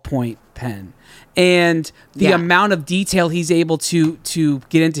ballpoint pen. And the amount of detail he's able to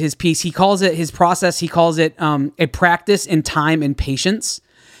get into his piece, he calls it his process. He calls it a practice in time and patience.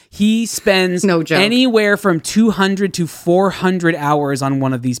 He spends anywhere from 200 to 400 hours on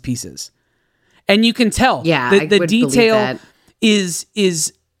one of these pieces, and you can tell. Yeah, the detail is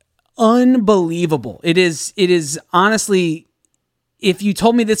unbelievable. It is honestly. If you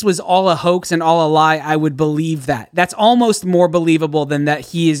told me this was all a hoax and all a lie, I would believe that. That's almost more believable than that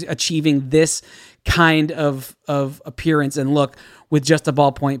he is achieving this kind of appearance and look with just a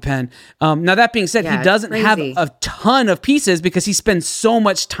ballpoint pen. Now, that being said, he doesn't have a ton of pieces because he spends so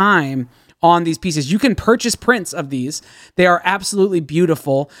much time on these pieces. You can purchase prints of these. They are absolutely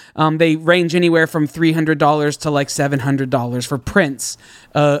beautiful. They range anywhere from $300 to like $700 for prints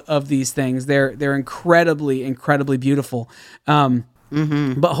of these things. They're incredibly, incredibly beautiful.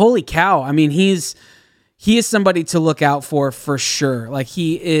 But holy cow, I mean, he is somebody to look out for sure. Like,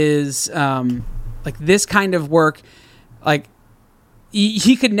 he is like this kind of work. Like,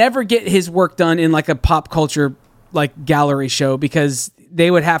 he could never get his work done in like a pop culture like gallery show because they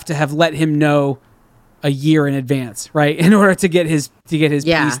would have to have let him know a year in advance, right? In order to get his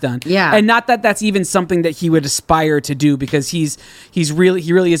piece done. Yeah. And not that that's even something that he would aspire to do, because he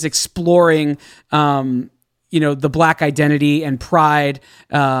really is exploring the Black identity and pride,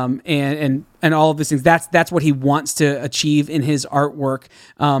 and all of these things. That's what he wants to achieve in his artwork.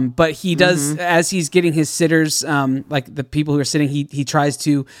 But he does, as he's getting his sitters, like the people who are sitting, he tries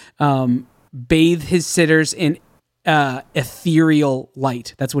to bathe his sitters in ethereal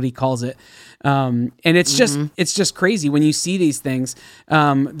light. That's what he calls it. And it's just crazy when you see these things.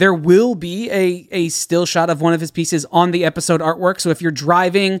 There will be a still shot of one of his pieces on the episode artwork. So if you're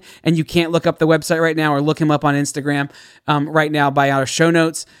driving and you can't look up the website right now, or look him up on Instagram right now by our show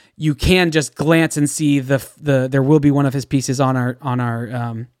notes, you can just glance and see there will be one of his pieces on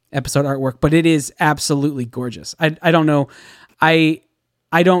our episode artwork. But it is absolutely gorgeous. I don't know. I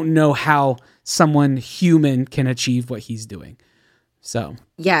don't know how someone human can achieve what he's doing. So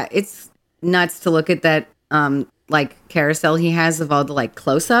yeah, it's nuts to look at that like carousel he has of all the like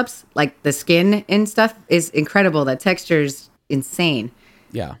close-ups, like the skin and stuff is incredible. That texture is insane.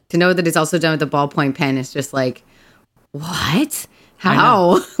 Yeah, to know that it's also done with a ballpoint pen is just like, what?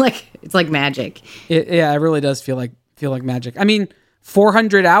 How? Like, it's like magic. It really does feel like magic. I mean,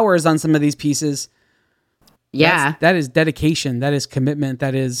 400 hours on some of these pieces. Yeah, that is dedication. That is commitment.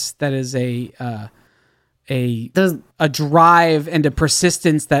 That is a drive and a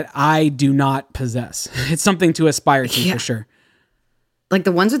persistence that I do not possess. It's something to aspire to for sure. Like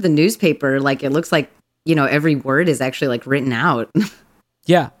the ones with the newspaper, like it looks like, every word is actually like written out.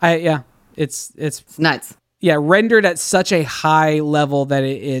 It's nuts. Yeah, rendered at such a high level that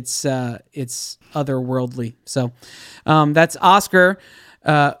it's otherworldly. So that's Oscar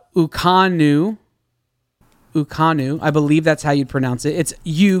Ukonu. Ukonu, I believe that's how you'd pronounce it. It's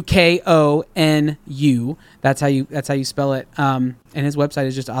UKONU. That's how you spell it. And his website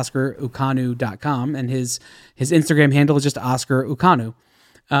is just oscarukonu.com, and his Instagram handle is just Oscar Ukonu.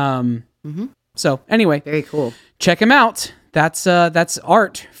 So anyway, very cool. Check him out. That's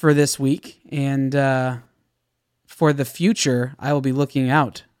art for this week, and for the future, I will be looking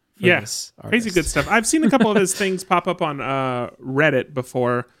out for this artist. Crazy good stuff. I've seen a couple of his things pop up on Reddit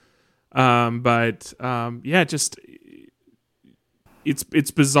before. Just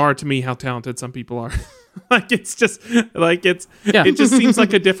it's bizarre to me how talented some people are. It just seems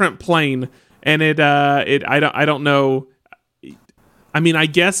like a different plane, and I don't know. I mean, I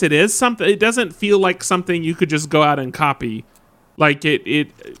guess it is something. It doesn't feel like something you could just go out and copy. Like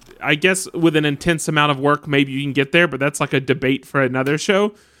I guess with an intense amount of work, maybe you can get there, but that's like a debate for another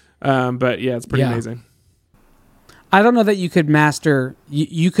show. But yeah, it's pretty amazing. I don't know that you could master.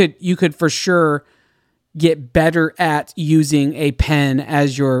 You could for sure get better at using a pen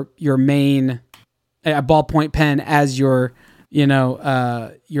as your main, a ballpoint pen as your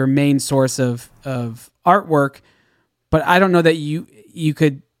main source of artwork. But I don't know that you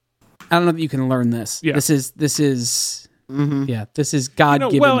could. I don't know that you can learn this. Yeah. This is this is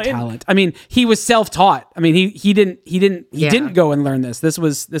God-given talent. I mean, he was self-taught. I mean, he didn't go and learn this. This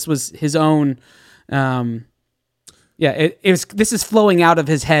was his own. This is flowing out of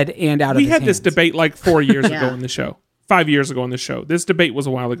his head and out of his hands. We had this debate like 4 years ago in the show. 5 years ago on the show. This debate was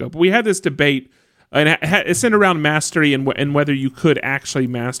a while ago, but we had this debate, and it centered around mastery and whether you could actually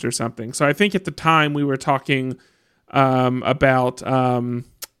master something. So I think at the time we were talking about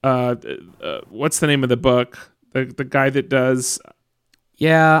what's the name of the book? The guy that does.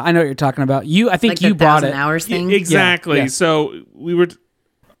 Yeah, I know what you're talking about. I think like you brought it. Hours thing? Exactly. Yeah. So we were.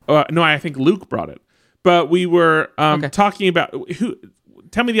 No, I think Luke brought it. But we were talking about who.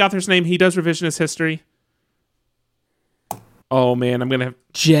 Tell me the author's name. He does revisionist history. Oh man, I'm gonna have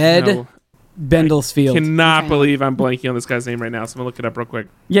Jed Bendelsfield. Cannot believe I'm blanking on this guy's name right now. So I'm gonna look it up real quick.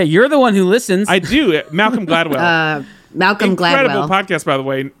 Yeah, you're the one who listens. I do. Malcolm Gladwell. Malcolm Incredible Gladwell. podcast, by the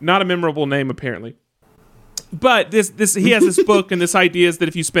way. Not a memorable name apparently. But this he has this book, and this idea is that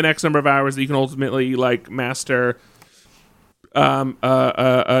if you spend X number of hours, that you can ultimately like master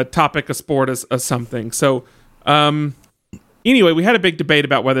a topic, a sport, as something. So anyway, we had a big debate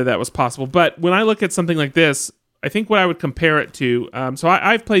about whether that was possible. But when I look at something like this, I think what I would compare it to. So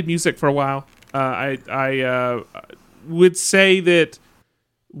I've played music for a while. I would say that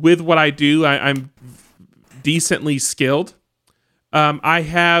with what I do, I'm decently skilled. I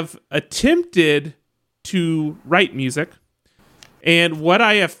have attempted to write music. And what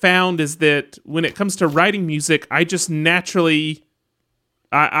I have found is that when it comes to writing music, I just naturally,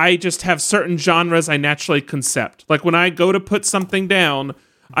 I just have certain genres I naturally concept. Like when I go to put something down,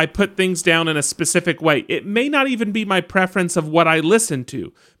 I put things down in a specific way. It may not even be my preference of what I listen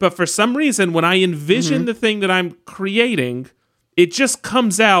to, but for some reason, when I envision the thing that I'm creating, it just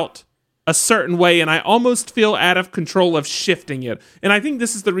comes out a certain way, and I almost feel out of control of shifting it. And I think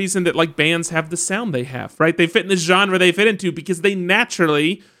this is the reason that like bands have the sound they have, right? They fit in the genre they fit into because they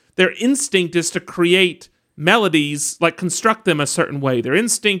naturally, their instinct is to create melodies, like construct them a certain way. Their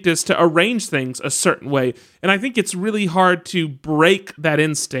instinct is to arrange things a certain way. And I think it's really hard to break that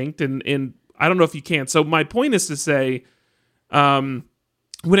instinct, and I don't know if you can. So my point is to say, when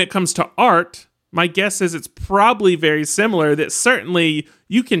it comes to art, my guess is it's probably very similar, that certainly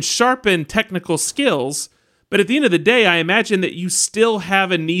you can sharpen technical skills, but at the end of the day, I imagine that you still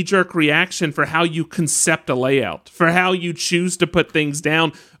have a knee-jerk reaction for how you concept a layout, for how you choose to put things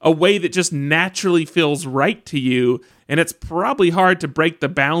down, a way that just naturally feels right to you, and it's probably hard to break the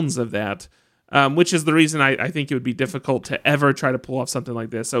bounds of that, which is the reason I think it would be difficult to ever try to pull off something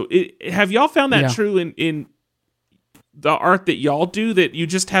like this. So have y'all found that true in the art that y'all do, that you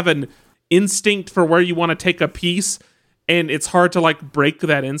just have an instinct for where you want to take a piece and it's hard to like break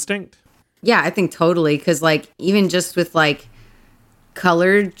that instinct? Yeah, I think totally. Because like even just with like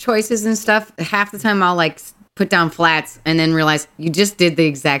color choices and stuff, half the time I'll like put down flats and then realize you just did the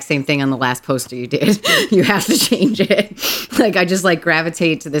exact same thing on the last poster you did. You have to change it. Like I just like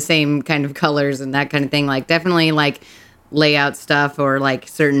gravitate to the same kind of colors and that kind of thing. Like definitely like layout stuff or like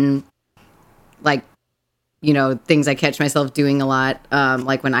certain like things I catch myself doing a lot,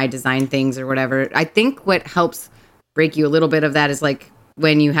 like when I design things or whatever. I think what helps break you a little bit of that is like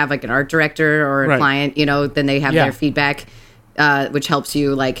when you have like an art director or a client, then they have their feedback, which helps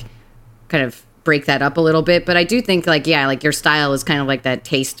you like kind of break that up a little bit. But I do think like your style is kind of like that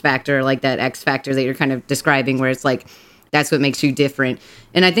taste factor, like that X factor that you're kind of describing, where it's like that's what makes you different.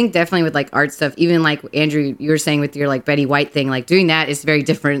 And I think definitely with like art stuff, even like Andrew, you were saying with your like Betty White thing, like doing that is very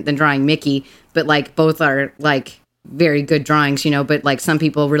different than drawing Mickey, but like both are like very good drawings, but like some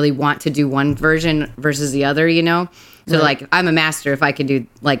people really want to do one version versus the other, So like I'm a master if I can do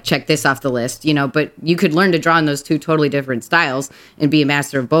like check this off the list, but you could learn to draw in those two totally different styles and be a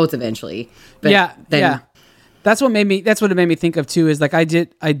master of both eventually. But That's what it made me think of too, is like I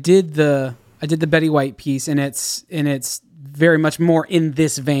did the Betty White piece, and it's very much more in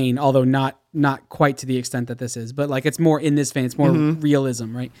this vein, although not quite to the extent that this is, but like it's more in this vein. It's more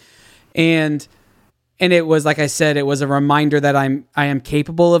realism, right? And it was, like I said, it was a reminder that I am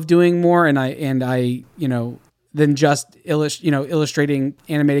capable of doing more, and I than just illustrating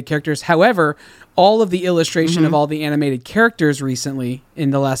animated characters. However, all of the illustration of all the animated characters recently in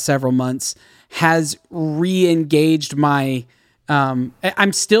the last several months has re-engaged my.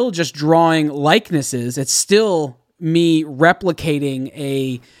 I'm still just drawing likenesses. It's still me replicating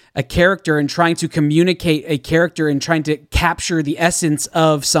a character and trying to communicate a character and trying to capture the essence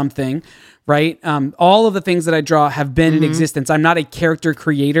of something, right? All of the things that I draw have been in existence. I'm not a character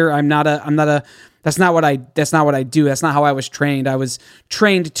creator. That's not what I do. That's not how I was trained. I was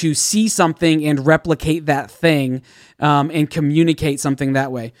trained to see something and replicate that thing, and communicate something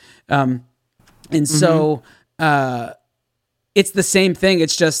that way. So, it's the same thing.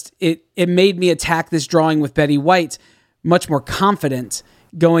 It's just, it made me attack this drawing with Betty White much more confident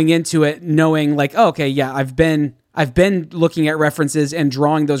going into it, knowing like, oh, okay, yeah, I've been looking at references and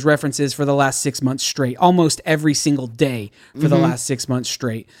drawing those references for the last 6 months straight, almost every single day for the last 6 months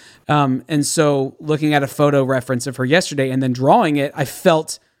straight. And so looking at a photo reference of her yesterday and then drawing it, I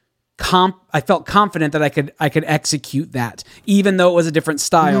felt confident that I could execute that, even though it was a different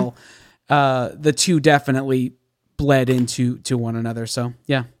style. The two definitely bled into one another. So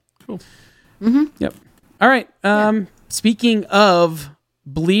yeah, cool. Yep. All right. Speaking of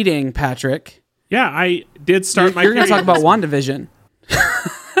bleeding, Patrick. Yeah, I did start my. You're going to talk about WandaVision.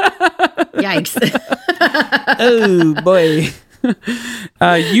 Yikes! Oh boy,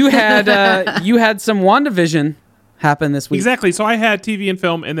 you had some WandaVision happen this week. Exactly. So I had TV and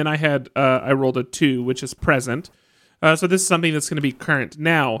film, and then I rolled a 2, which is present. So this is something that's going to be current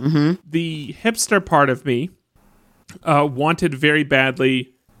now. The hipster part of me wanted very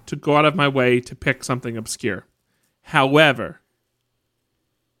badly to go out of my way to pick something obscure. However,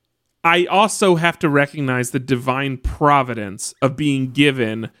 I also have to recognize the divine providence of being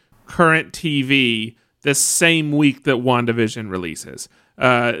given current TV the same week that WandaVision releases.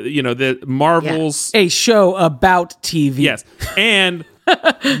 The Marvel's... A show about TV. Yes. And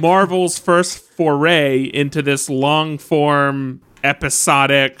Marvel's first foray into this long-form,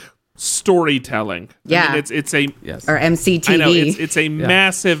 episodic storytelling. Yeah. I mean, it's a... Yes. Or MCTV. I know, it's a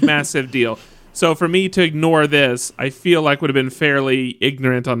massive, massive deal. So for me to ignore this, I feel like would have been fairly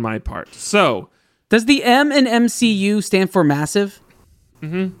ignorant on my part. So... Does the M in MCU stand for massive?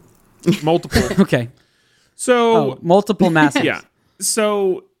 Multiple. Okay. So... multiple massive. Yeah.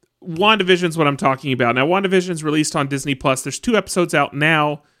 So... WandaVision's what I'm talking about. Now, WandaVision's released on Disney+. There's 2 episodes out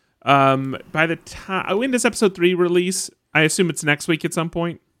now. By the time... when does episode 3 release? I assume it's next week at some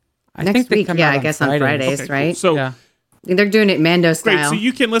point. Next week, I guess on Fridays, okay, right? Cool. So, yeah. They're doing it Mando style. Great, so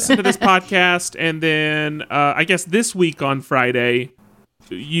you can listen to this podcast, and then I guess this week on Friday,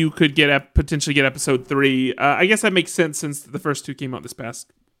 you could potentially get episode 3. I guess that makes sense since the first 2 came out this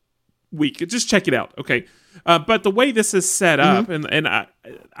past week. Just check it out, okay? But the way this is set up, and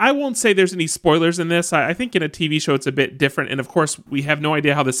I won't say there's any spoilers in this. I think in a TV show it's a bit different, and of course we have no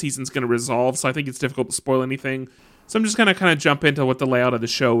idea how the season's going to resolve, so I think it's difficult to spoil anything. So I'm just going to kind of jump into what the layout of the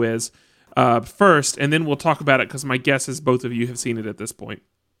show is first, and then we'll talk about it because my guess is both of you have seen it at this point.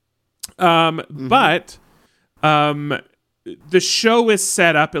 But the show is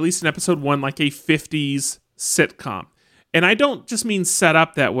set up, at least in episode 1, like a 50s sitcom. And I don't just mean set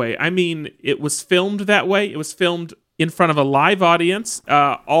up that way. I mean, it was filmed that way. It was filmed in front of a live audience.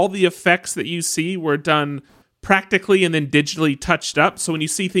 All the effects that you see were done practically and then digitally touched up. So when you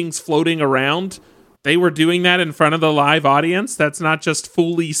see things floating around, they were doing that in front of the live audience. That's not just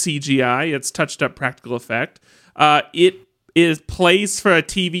fully CGI. It's touched up practical effect. It plays for a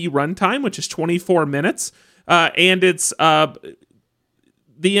TV runtime, which is 24 minutes. And it's the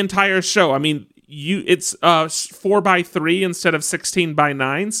entire show. I mean, it's 4:3 instead of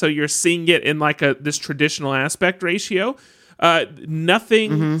 16:9, so you're seeing it in like this traditional aspect ratio.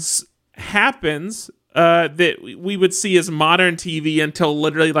 Nothing happens that we would see as modern TV until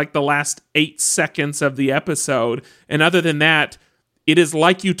literally like the last 8 seconds of the episode, and other than that, it is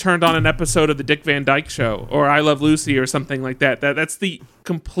like you turned on an episode of the Dick Van Dyke Show or I Love Lucy or something like that. That's the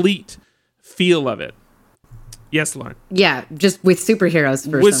complete feel of it. Yes, Lauren. Yeah, just with superheroes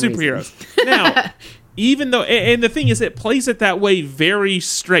for some superheroes. reason. Now, even though, and the thing is, it plays it that way very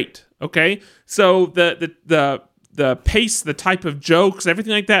straight. Okay, so the pace, the type of jokes,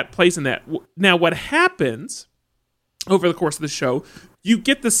 everything like that plays in that. Now, what happens over the course of the show, you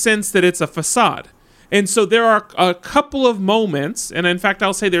get the sense that it's a facade. And so there are a couple of moments, and in fact,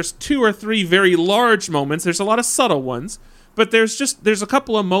 I'll say there's 2 or 3 very large moments. There's a lot of subtle ones, but there's a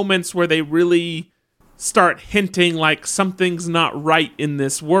couple of moments where they really start hinting like something's not right in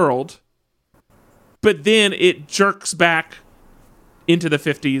this world. But then it jerks back into the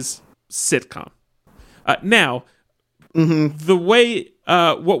 50s sitcom. Now, the way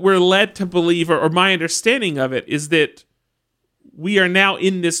what we're led to believe, or my understanding of it, is that we are now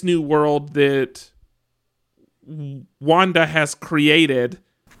in this new world that Wanda has created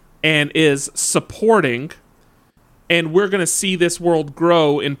and is supporting, and we're going to see this world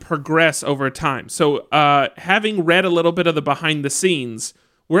grow and progress over time. So having read a little bit of the behind the scenes,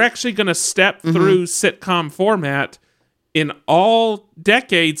 we're actually going to step through sitcom format in all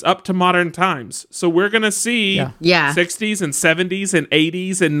decades up to modern times. So we're going to see 60s and 70s and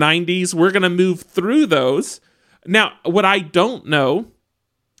 80s and 90s. We're going to move through those. Now, what I don't know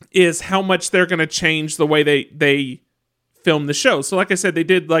is how much they're going to change the way they film the show. So like I said, they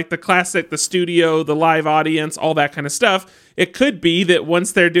did like the classic, the studio, the live audience, all that kind of stuff. It could be that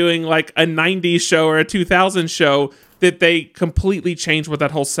once they're doing like a 90s show or a 2000 show, that they completely change what that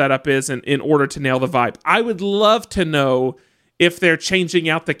whole setup is in order to nail the vibe. I would love to know if they're changing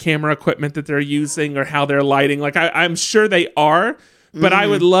out the camera equipment that they're using or how they're lighting. Like I'm sure they are, but I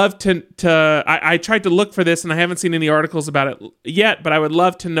would love to I tried to look for this and I haven't seen any articles about it yet, but I would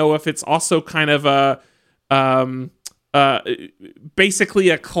love to know if it's also kind of basically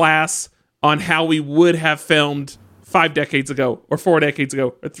a class on how we would have filmed 5 decades ago or 4 decades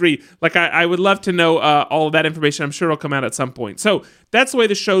ago or 3. Like I would love to know all of that information. I'm sure it'll come out at some point. So that's the way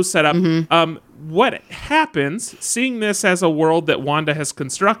the show's set up. What happens, seeing this as a world that Wanda has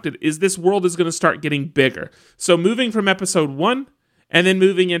constructed, is this world is going to start getting bigger. So moving from episode 1 and then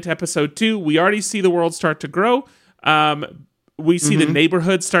moving into episode 2, we already see the world start to grow. We see the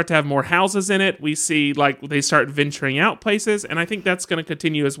neighborhoods start to have more houses in it. We see like they start venturing out places. And I think that's going to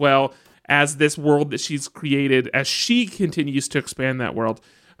continue as well as this world that she's created, as she continues to expand that world.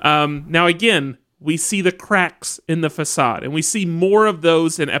 Now, again, we see the cracks in the facade, and we see more of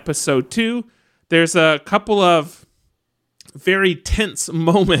those in episode 2. There's a couple of very tense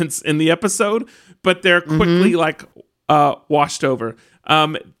moments in the episode, but they're quickly washed over.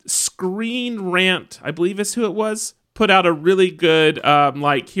 Screen Rant, I believe is who it was, put out a really good,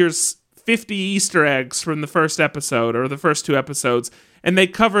 here's 50 Easter eggs from the first episode or the first 2 episodes. And they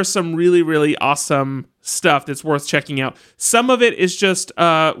cover some really, really awesome stuff that's worth checking out. Some of it is just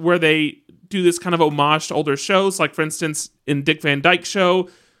where they do this kind of homage to older shows. Like, for instance, in Dick Van Dyke Show,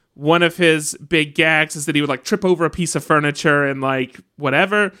 one of his big gags is that he would, like, trip over a piece of furniture and, like,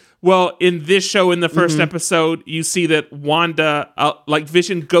 whatever. Well, in this show, in the first episode, you see that Wanda,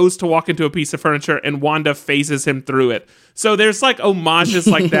 Vision goes to walk into a piece of furniture and Wanda phases him through it. So there's, like, homages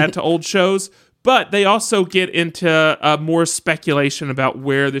like that to old shows. But they also get into more speculation about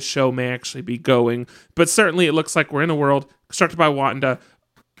where the show may actually be going. But certainly it looks like we're in a world constructed by Wanda.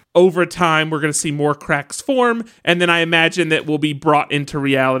 Over time, we're going to see more cracks form, and then I imagine that will be brought into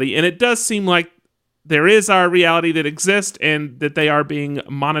reality. And it does seem like there is our reality that exists and that they are being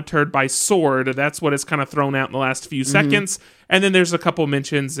monitored by SWORD. That's what is kind of thrown out in the last few seconds. And then there's a couple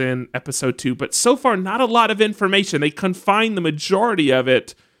mentions in episode 2. But so far, not a lot of information. They confine the majority of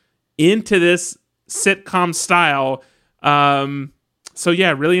it into this sitcom style. So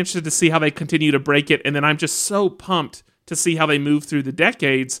yeah, really interested to see how they continue to break it. And then I'm just so pumped to see how they move through the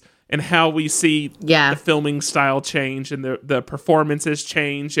decades and how we see the filming style change and the performances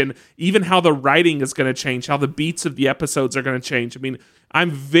change, and even how the writing is going to change, how the beats of the episodes are going to change. I mean,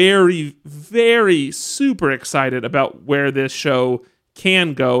 I'm very, very super excited about where this show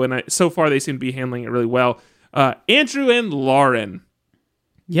can go. And so far they seem to be handling it really well. Andrew and Lauren.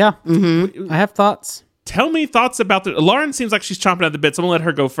 Yeah, I have thoughts. Tell me thoughts about the... Lauren seems like she's chomping at the bit, so I'm going to let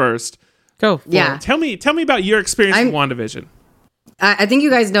her go first. Go. Yeah. Tell me about your experience with WandaVision. I think you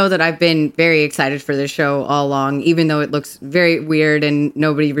guys know that I've been very excited for this show all along, even though it looks very weird and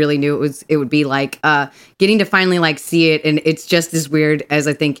nobody really knew it would be like. Getting to finally like see it, and it's just as weird as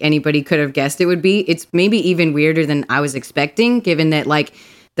I think anybody could have guessed it would be. It's maybe even weirder than I was expecting, given that like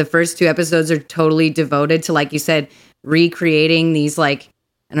the first 2 episodes are totally devoted to, like you said, recreating these like,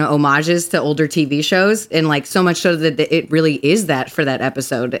 I don't know, homages to older TV shows, and like so much so that it really is that for that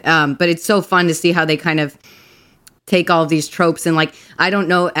episode. But it's so fun to see how they kind of take all of these tropes, and like I don't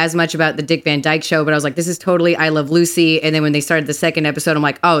know as much about the Dick Van Dyke Show, but I was like, this is totally I Love Lucy. And then when they started the second episode, I'm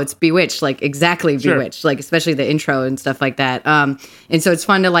like, oh, it's Bewitched, like exactly Bewitched, like especially the intro and stuff like that. And so it's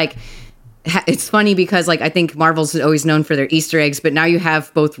fun to like. It's funny because like I think Marvel's always known for their Easter eggs, but now you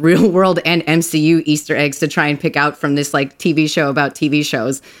have both real world and MCU Easter eggs to try and pick out from this like TV show about TV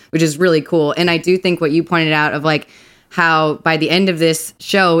shows, which is really cool. And I do think what you pointed out of like how by the end of this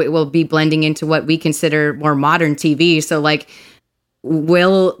show, it will be blending into what we consider more modern TV. So like,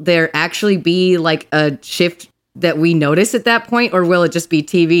 will there actually be like a shift that we notice at that point, or will it just be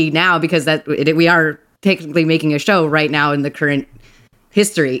TV now? Because we are technically making a show right now in the current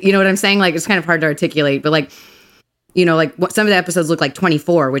history. You know what I'm saying? Like, it's kind of hard to articulate, but like, you know, like some of the episodes look like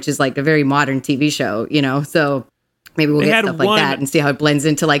 24, which is like a very modern TV show, you know? So maybe we'll get stuff like that and see how it blends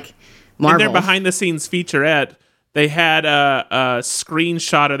into like Marvel. In their behind the scenes featurette, they had a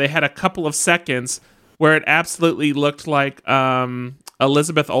screenshot, or they had a couple of seconds where it absolutely looked like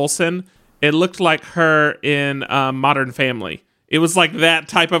Elizabeth Olsen. It looked like her in Modern Family. It was like that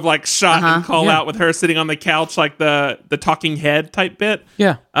type of like shot and call out with her sitting on the couch, like the talking head type bit.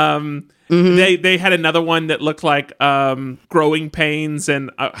 Yeah. They had another one that looked like Growing Pains,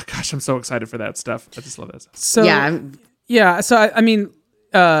 and gosh, I'm so excited for that stuff. I just love that stuff. So yeah. So I mean,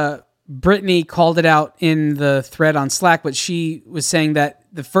 Brittany called it out in the thread on Slack, but she was saying that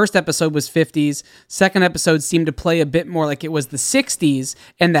the first episode was 50s. Second episode seemed to play a bit more like it was the 60s,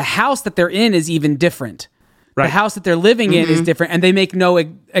 and the house that they're in is even different. Right. The house that they're living in is different, and they make no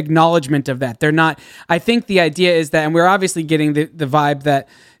acknowledgement of that. They're not. I think the idea is that, and we're obviously getting the vibe that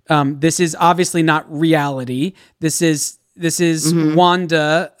this is obviously not reality. This is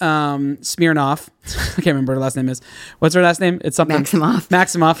Wanda Smirnoff. I can't remember what her last name is. What's her last name? It's something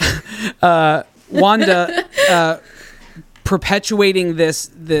Maximoff. Wanda perpetuating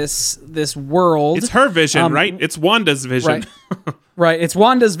this world. It's her vision, right? It's Wanda's vision. Right. It's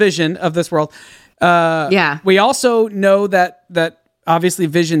Wanda's vision of this world. We also know that obviously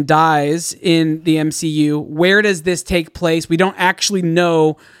Vision dies in the MCU. Where does this take place? We don't actually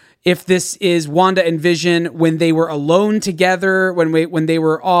know if this is Wanda and Vision when they were alone together, when they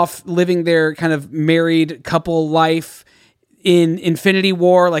were off living their kind of married couple life in Infinity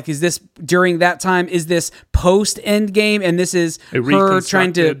War. Like, is this during that time? Is this post Endgame? And this is her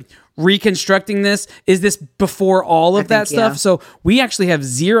trying to reconstructing this? Is this before all of that stuff? So we actually have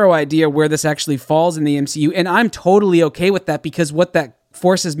zero idea where this actually falls in the MCU, and I'm totally okay with that, because what that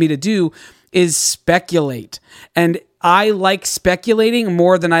forces me to do is speculate. And I like speculating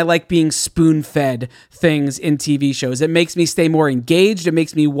more than I like being spoon-fed things in TV shows. It makes me stay more engaged. It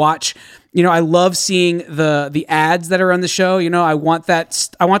makes me watch. You know, I love seeing the ads that are on the show. You know, I want that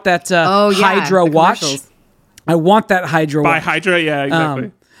Hydra watch. I want that Hydra watch. By Hydra, yeah,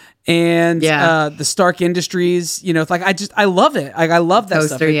 exactly. And the Stark Industries, you know, it's like I love it. I love that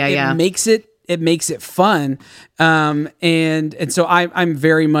stuff. It makes it fun. And so I'm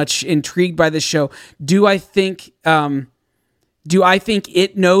very much intrigued by this show. Do I think it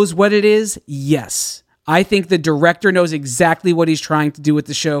knows what it is? Yes. I think the director knows exactly what he's trying to do with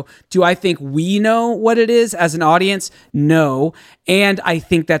the show. Do I think we know what it is as an audience? No. And I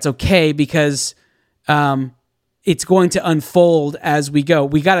think that's okay, because it's going to unfold as we go.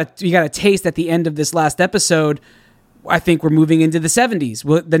 We got a taste at the end of this last episode. I think we're moving into the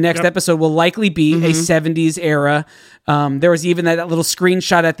 70s. The next episode will likely be a 70s era. There was even that little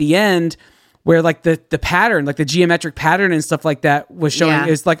screenshot at the end where like the pattern, like the geometric pattern and stuff like that was showing. Yeah.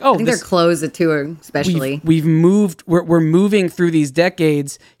 It's like, oh, I think their clothes too, especially. We've moved. We're moving through these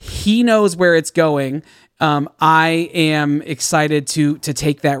decades. He knows where it's going. I am excited to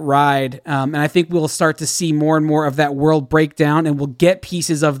take that ride. And I think we'll start to see more and more of that world breakdown, and we'll get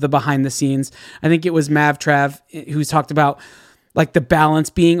pieces of the behind the scenes. I think it was Mav Trav who's talked about like the balance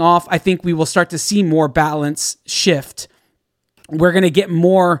being off. I think we will start to see more balance shift. We're going to get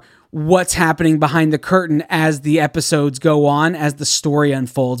more what's happening behind the curtain as the episodes go on, as the story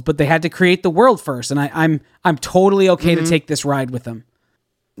unfolds, but they had to create the world first. And I'm totally okay to take this ride with them.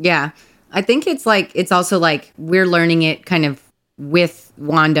 Yeah. I think it's also like we're learning it kind of with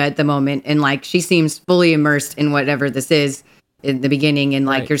Wanda at the moment, and like she seems fully immersed in whatever this is in the beginning, and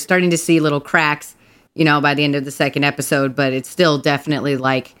like you're starting to see little cracks by the end of the second episode, but it's still definitely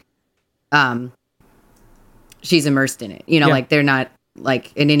like she's immersed in it. Like they're not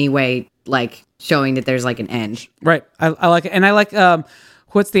like in any way like showing that there's like an end. Right. I like it. And I like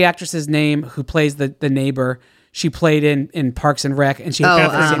what's the actress's name who plays the neighbor? She played in Parks and Rec, and she had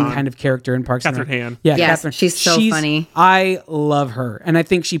the same kind of character in Parks Catherine and Rec. Hahn. Yeah, Yes, Catherine. she's so funny. I love her, and I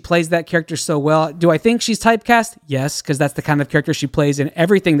think she plays that character so well. Do I think she's typecast? Yes, because that's the kind of character she plays in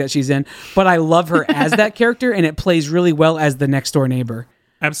everything that she's in. But I love her as that character, and it plays really well as the next door neighbor.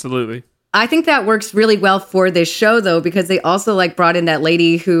 Absolutely. I think that works really well for this show, though, because they also like brought in that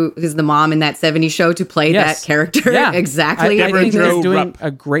lady who's the mom in that 70s show to play that character. Yeah. Exactly. I think they're Jo doing Rupp.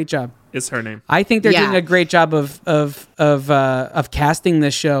 a great job. Is her name. I think they're doing a great job of casting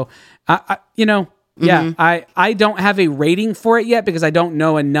this show. I don't have a rating for it yet because I don't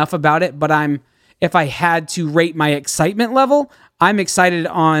know enough about it. But if I had to rate my excitement level, I'm excited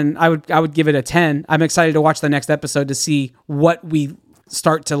I would give it a 10. I'm excited to watch the next episode to see what we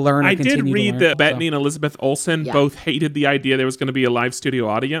start to learn. I did read that Bettany and Elizabeth Olsen both hated the idea there was going to be a live studio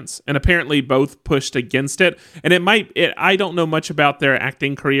audience, and apparently both pushed against it. And I don't know much about their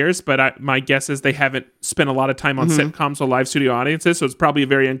acting careers, but my guess is they haven't spent a lot of time on sitcoms with live studio audiences, so it's probably a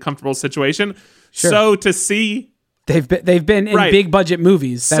very uncomfortable situation. Sure. So to see they've been in big budget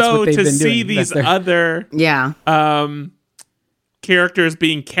movies. That's what they've been doing. So to see these other characters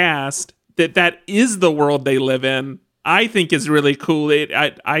being cast, that is the world they live in, I think is really cool.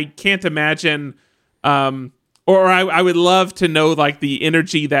 I can't imagine, or I would love to know like the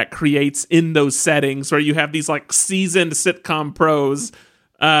energy that creates in those settings where you have these like seasoned sitcom pros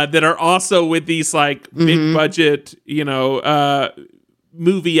that are also with these like big budget,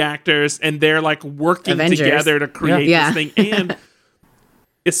 movie actors, and they're like working together to create this thing. And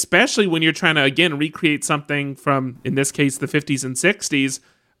especially when you're trying to, again, recreate something from, in this case, the 50s and 60s,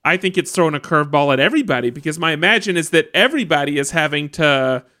 I think it's throwing a curveball at everybody, because my imagine is that everybody is having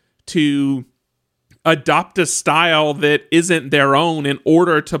to adopt a style that isn't their own in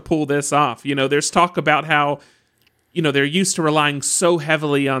order to pull this off. There's talk about how, they're used to relying so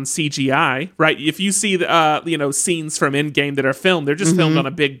heavily on CGI, right? If you see the, scenes from Endgame that are filmed, they're just filmed on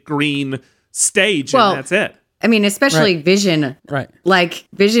a big green stage, and that's it. I mean, especially Vision. Right. Like,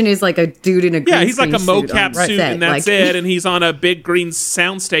 Vision is like a dude in a green he's like a mocap suit, and that's like, it. And he's on a big green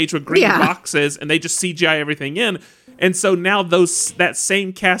soundstage with green boxes, and they just CGI everything in. And so now that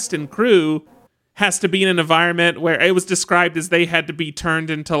same cast and crew has to be in an environment where it was described as they had to be turned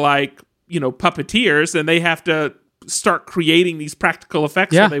into like, puppeteers, and they have to start creating these practical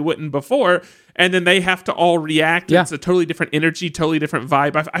effects that they wouldn't before. And then they have to all react. It's a totally different energy, totally different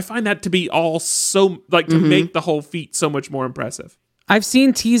vibe. I find that to be all so, like, to make the whole feat so much more impressive. I've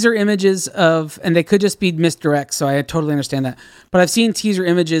seen teaser images of, and they could just be misdirect, so I totally understand that. But I've seen teaser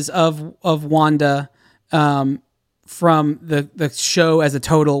images of Wanda from the show as a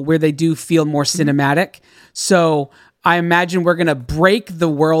total, where they do feel more cinematic. So I imagine we're going to break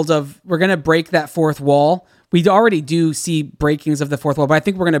that fourth wall. We already do see breakings of the fourth wall, but I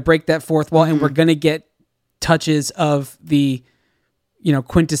think we're going to break that fourth wall, and we're going to get touches of the,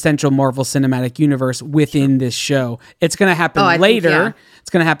 quintessential Marvel Cinematic Universe within this show. It's going to happen later. It's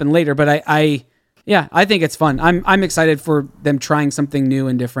going to happen later, but I think it's fun. I'm excited for them trying something new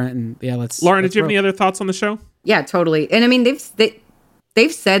and different. And Lauren, did you have any other thoughts on the show? Yeah, totally. And I mean, they've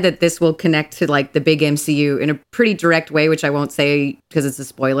said that this will connect to like the big MCU in a pretty direct way, which I won't say because it's a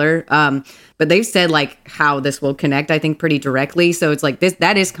spoiler. But they've said like how this will connect, I think, pretty directly. So it's like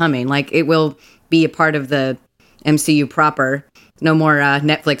that is coming. Like, it will be a part of the MCU proper. No more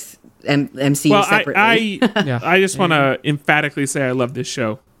Netflix MCU separately. I just want to emphatically say I love this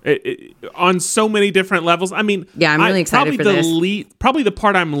show. On so many different levels. I mean, I'm really excited for this. Probably the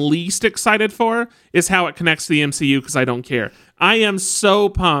part I'm least excited for is how it connects to the MCU, because I don't care. I am so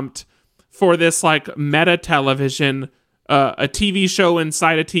pumped for this like meta television, a TV show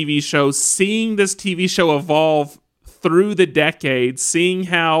inside a TV show, seeing this TV show evolve through the decades, seeing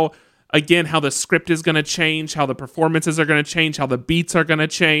how the script is going to change, how the performances are going to change, how the beats are going to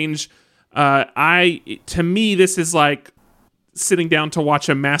change. To me, this is like sitting down to watch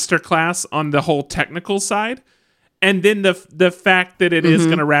a masterclass on the whole technical side. And then the fact that it is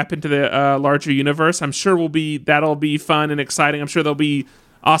going to wrap into the larger universe, I'm sure that'll be fun and exciting. I'm sure there'll be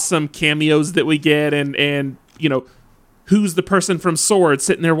awesome cameos that we get, and who's the person from Sword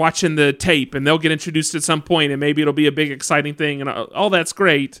sitting there watching the tape, and they'll get introduced at some point, and maybe it'll be a big exciting thing, and all that's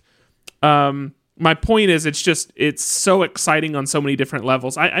great. My point is, it's so exciting on so many different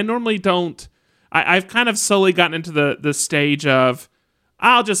levels. I normally don't. I've kind of slowly gotten into the stage of,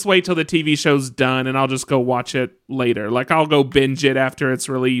 I'll just wait till the TV show's done and I'll just go watch it later. Like, I'll go binge it after it's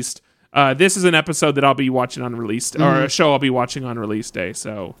released. this is an episode that I'll be watching on release, or a show I'll be watching on release day.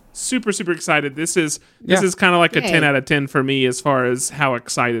 So super, super excited. This is kind of like a 10 out of 10 for me as far as how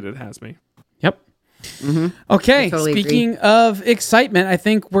excited it has me. Yep. Okay. totally Speaking of excitement, I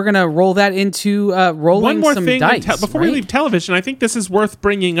think we're gonna roll that into rolling One more some thing dice before we leave television. I think this is worth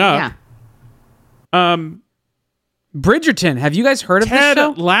bringing up. Yeah. Bridgerton. Have you guys heard of this Ted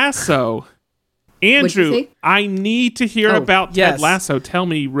show? Lasso. What'd Andrew, you say? I need to hear about yes. Ted Lasso. Tell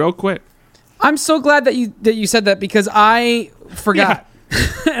me real quick. I'm so glad that you said that because I forgot,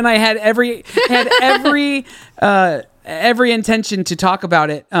 and I had every intention to talk about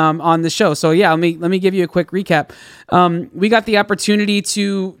it on the show. So yeah, let me give you a quick recap. We got the opportunity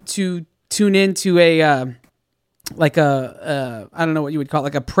to tune into a I don't know what you would call it,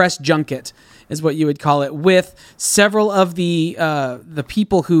 like a press junket is what you would call it, with several of the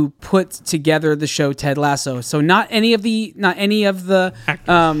people who put together the show Ted Lasso. So not any of the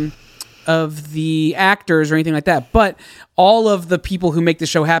actors or anything like that, but all of the people who make the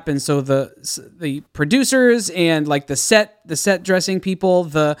show happen. So the producers and like the set dressing people,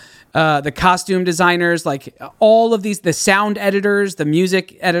 the costume designers, like all of these, the sound editors, the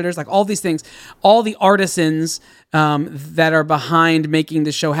music editors, like all these things, all the artisans that are behind making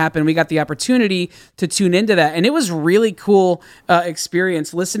the show happen. We got the opportunity to tune into that, and it was really cool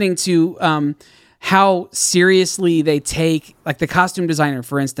experience listening to how seriously they take, like the costume designer,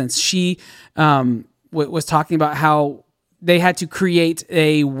 for instance. She was talking about how they had to create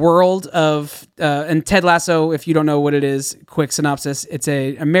a world of, and Ted Lasso, if you don't know what it is, quick synopsis, it's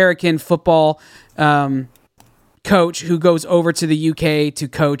a American football coach who goes over to the UK to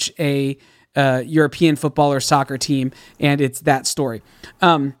coach a European football or soccer team, and it's that story.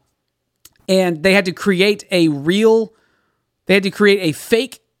 And they had to create a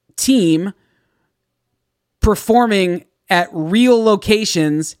fake team performing at real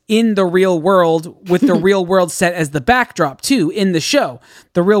locations in the real world, with the real world set as the backdrop too in the show.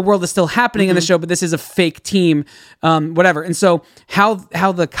 The real world is still happening in the show, but this is a fake team, whatever. And so how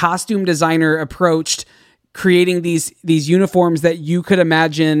the costume designer approached creating these uniforms that you could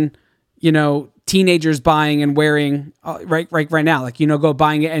imagine, teenagers buying and wearing right now, like, go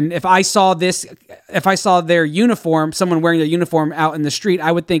buying it. And if I saw their uniform, someone wearing their uniform out in the street,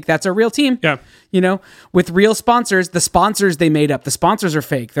 I would think that's a real team. Yeah. With real sponsors, the sponsors they made up, the sponsors are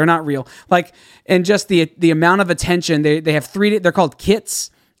fake. They're not real. Like, and just the amount of attention they have they're called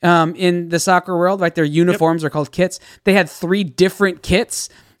kits in the soccer world, right? Their uniforms are called kits. They had 3 different kits.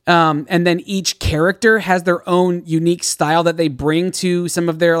 And then each character has their own unique style that they bring to some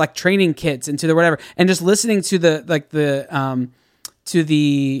of their like training kits and to the whatever. And just listening to the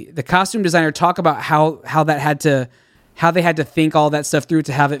costume designer talk about how they had to think all that stuff through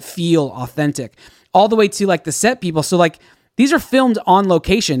to have it feel authentic, all the way to like the set people. So like these are filmed on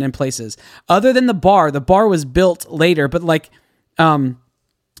location in places other than the bar. The bar was built later, but like,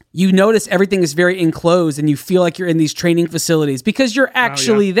 you notice everything is very enclosed and you feel like you're in these training facilities because you're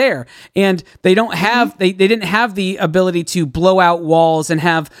actually there. And they don't have, they didn't have the ability to blow out walls and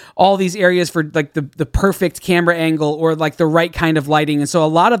have all these areas for like the perfect camera angle or like the right kind of lighting. And so a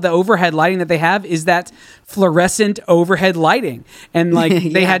lot of the overhead lighting that they have is that fluorescent overhead lighting. And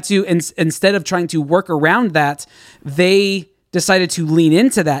like they had to, instead of trying to work around that, they decided to lean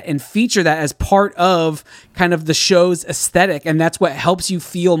into that and feature that as part of kind of the show's aesthetic. And that's what helps you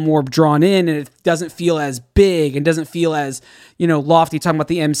feel more drawn in, and it doesn't feel as big and doesn't feel as, lofty, talking about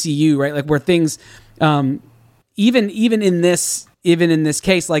the MCU, right? Like where things, even in this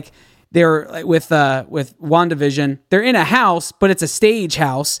case, like they're like with WandaVision, they're in a house, but it's a stage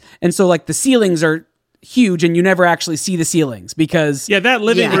house. And so like the ceilings are huge and you never actually see the ceilings because that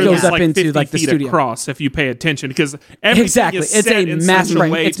living room goes is up like into 50 like the feet studio across if you pay attention, because everything exactly is it's set a in massive such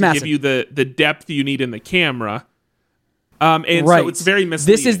a way it's to massive. give you the depth you need in the camera, and so it's very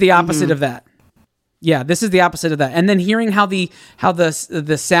misleading. This is the opposite of that. Yeah, this is the opposite of that. And then hearing how the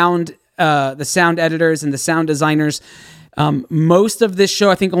sound editors and the sound designers, most of this show,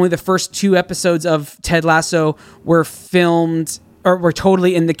 I think only the first 2 episodes of Ted Lasso were filmed or were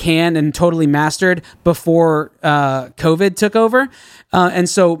totally in the can and totally mastered before COVID took over. And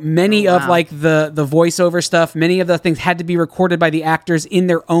so many of like the voiceover stuff, many of the things had to be recorded by the actors in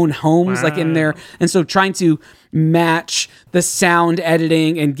their own homes, like in their, and so trying to match the sound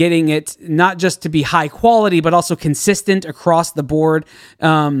editing and getting it not just to be high quality, but also consistent across the board,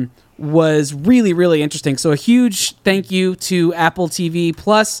 was really, really interesting. So a huge thank you to Apple TV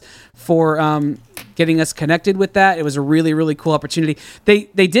Plus for getting us connected with that. It was a really, really cool opportunity. They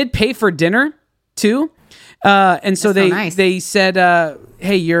did pay for dinner too. And so they said,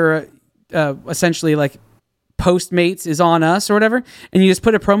 hey, you're essentially like Postmates is on us or whatever, and you just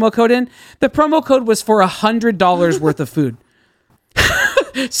put a promo code in. The promo code was for $100 worth of food.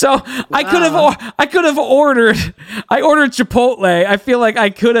 So I could have ordered. I ordered Chipotle. I feel like I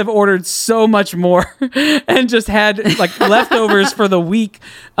could have ordered so much more and just had like leftovers for the week.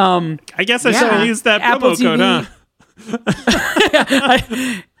 I guess I should have used that Apple promo code, TV. huh?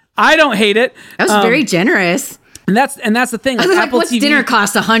 I don't hate it. That was very generous. And that's the thing. I was like, Apple what's TV, dinner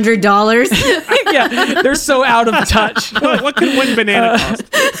cost? $100? Yeah, they're so out of touch. What can one banana cost?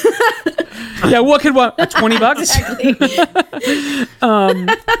 Yeah, what could one?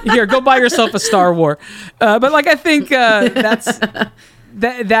 $20? Here, go buy yourself a Star War. But like, I think that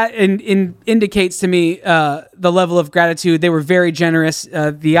indicates to me the level of gratitude. They were very generous.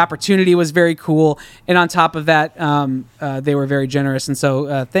 The opportunity was very cool, and on top of that, they were very generous. And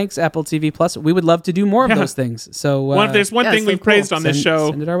so, thanks, Apple TV Plus. We would love to do more of those things. So, If there's one thing so we've praised on this show,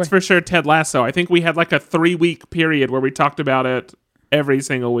 send it our way. it's for sure Ted Lasso. I think we had like a 3-week period where we talked about it every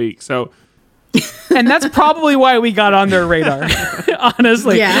single week. So. And that's probably why we got on their radar.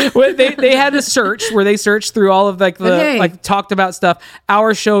 Honestly, Yeah. They had a search where they searched through all of like the Okay. like talked about stuff.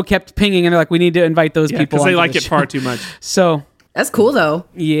 Our show kept pinging, and they're like, "We need to invite those people." Because they onto like the it show. far too much. So That's cool, though.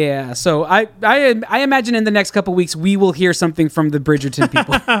 yeah, so I imagine in the next couple weeks we will hear something from the Bridgerton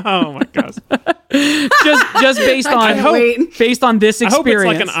people, Oh my gosh. just based on can't wait. based on this I hope it's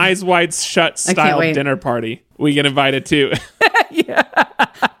experience. like an Eyes Wide Shut style wait. dinner party. We get invited to.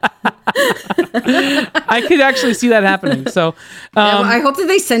 I could actually see that happening. So I hope that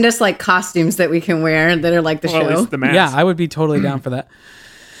they send us like costumes that we can wear that are like the Well, at show. least the mask. yeah, I would be totally down for that.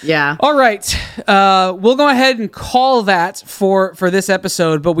 Yeah. All right, we'll go ahead and call that for this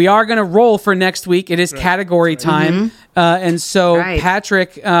episode, but we are going to roll for next week. It is category time, and so Right.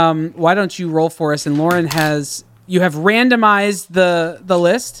 Patrick, why don't you roll for us? And Lauren you have randomized the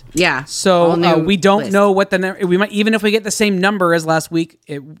list. Yeah. So All new we don't list. know what we might, even if we get the same number as last week,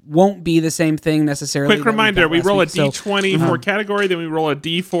 it won't be the same thing necessarily. Quick that reminder, got we last roll a week. So, D20 for category, then we roll a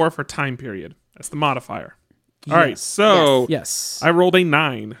D4 for time period. That's the modifier. All right, so yes. I rolled a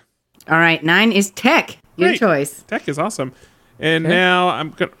 9. All right. 9 is tech. Your Great. choice. Tech is awesome. And now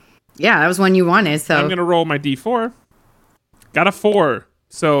I'm Yeah, that was one you wanted. So gonna roll my D4. Got a 4,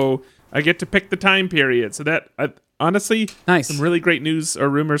 so I get to pick the time period. So that honestly, Nice. some really great news or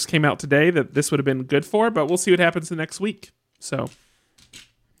rumors came out today that this would have been good for, but we'll see what happens the next week. So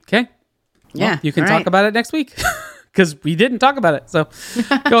Okay. yeah, You can all talk right. about it next week because we didn't talk about it. So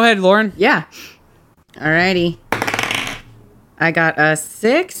go ahead, Lauren. Yeah. All righty. I got a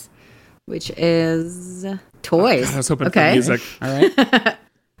 6, which is toys. I was hoping okay. for music. All right.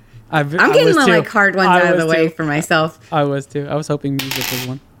 I'm getting was the too. like hard ones I out of the was way too. for myself. I was too. I was hoping music was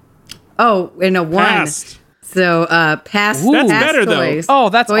one. Oh, in a 1. Past. So past. Ooh. That's past better, though. toys. Oh,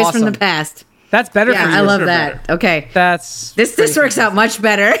 that's toys awesome. from the past. That's better Yeah, for you. I love sure that. Okay. That's This works out much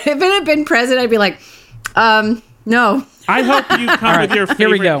better. If it had been present, I'd be like, no. I hope you come with your here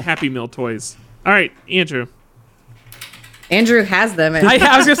we favorite go. Happy Meal toys. All right, Andrew. Andrew has them. I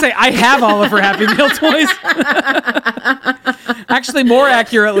was gonna say I have all of her Happy Meal toys. Actually, more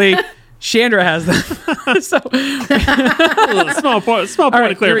accurately, Chandra has them. So Small point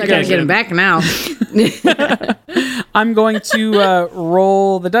right, of here we I go. gotta get him clarification. back now. I'm going to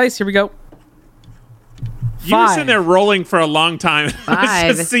roll the dice. Here we go. You were 5. sitting there rolling for a long time. I 5.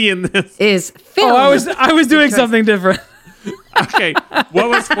 was just seeing this. Is film. Oh, I was doing something different. Okay, what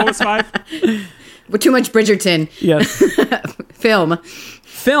was 5? With too much Bridgerton. Yes. Film.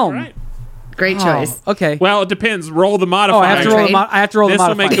 Film. Right. Great Oh, choice. okay. Well, it depends. Roll the modifier. Oh, I have to roll the Trade. I have to roll This the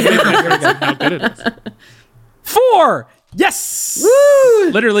will make a modifier. big difference in how good it is. 4. Yes.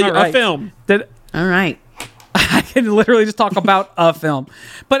 Literally All right. a film. Did, All right. I can literally just talk about a film,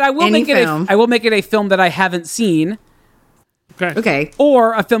 but I will Any make it. film. I will make it a film that I haven't seen, Okay. Okay.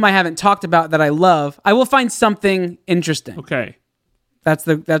 or a film I haven't talked about that I love. I will find something interesting. Okay. That's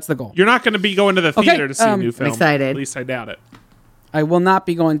the goal. You're not going to be going to the Okay, theater to see a new film. excited. At least I doubt it. I will not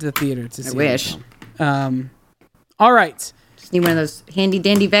be going to the theater to see. I the wish. film. All right. Just need one of those handy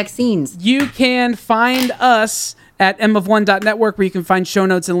dandy vaccines. You can find us at mof1.network, where you can find show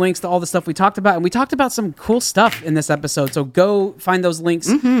notes and links to all the stuff we talked about. And we talked about some cool stuff in this episode. So go find those links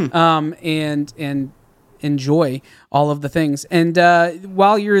and enjoy all of the things. And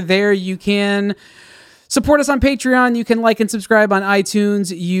while you're there, you can support us on Patreon. You can like and subscribe on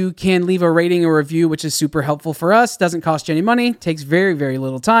iTunes. You can leave a rating or review, which is super helpful for us. Doesn't cost you any money. Takes very, very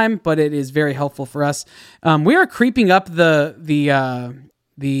little time, but it is very helpful for us. We are creeping up the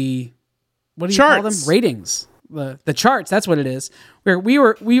what do you call them? Charts. Ratings. The charts. That's what it is. Where we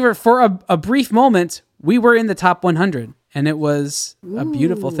were for a brief moment, we were in the top 100, and it was a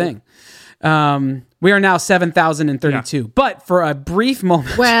beautiful thing. We are now 7,032. But for a brief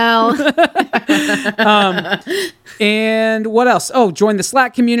moment. Well, And what else? Oh, join the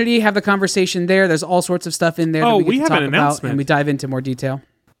Slack community. Have the conversation there. There's all sorts of stuff in there that we get to have talk an about, announcement. and we dive into more detail.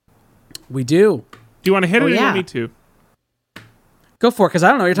 We do. Do you want to hit it or do you yeah. want me to? Go for it, because I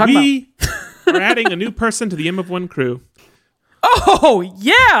don't know what you're talking about. We are adding a new person to the M of One crew. Oh,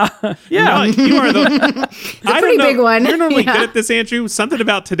 yeah. Yeah. No, you are the I pretty big one. You're normally Yeah. good at this, Andrew. Something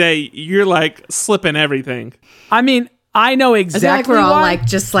about today, you're like slipping everything. I mean, I know I feel like exactly we're all why. like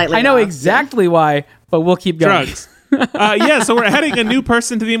just slightly I know off. exactly why, but we'll keep going. Drugs. So we're adding a new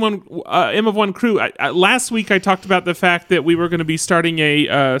person to the M of One crew. Last week I talked about the fact that we were going to be starting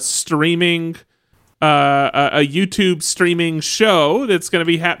a streaming, a YouTube streaming show that's going to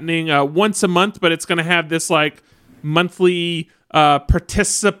be happening once a month, but it's going to have this like monthly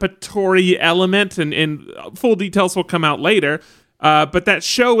participatory element, and full details will come out later. But that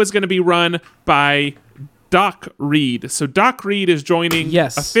show is going to be run by Doc Reed. So Doc Reed is joining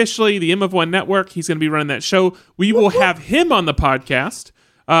officially the M of One network. He's going to be running that show. We will have him on the podcast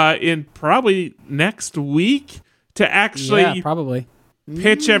in probably next week to actually probably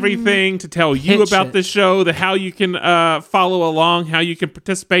pitch everything, to tell you Pitch about it. the show, how you can follow along, how you can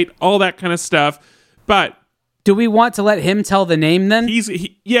participate, all that kind of stuff. But Do we want to let him tell the name then? Let's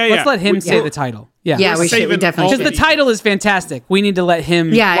let him say the title. Yeah. Yeah, we should. We saving definitely all Because should. the title is fantastic. We need to let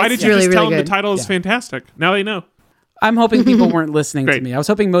him. Yeah, Why it's did you really, just tell really them good. the title is fantastic? Now they know. I'm hoping people weren't listening to Great. me. I was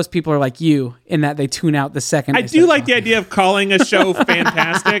hoping most people are like you in that they tune out the second. I do like the idea of calling a show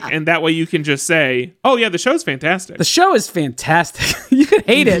fantastic, and that way you can just say, "Oh yeah, the show's fantastic." The show is fantastic. You could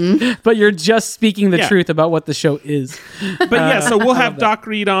hate it, but you're just speaking the Yeah. truth about what the show is. But yeah, so we'll have Doc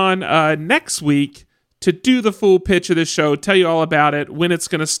Reed on next week to do the full pitch of the show, tell you all about it, when it's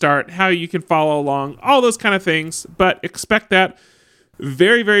going to start, how you can follow along, all those kind of things. But expect that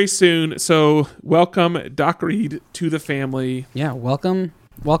very, very soon. So welcome Doc Reed to the family. Yeah, welcome.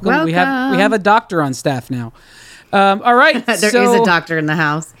 We have a doctor on staff now. All right. There is a doctor in the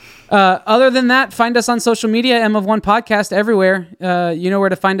house. Other than that, find us on social media, M of One Podcast everywhere. You know where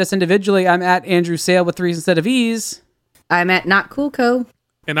to find us individually. I'm at Andrew Sale with 3 instead of E's. I'm at Not Cool Co.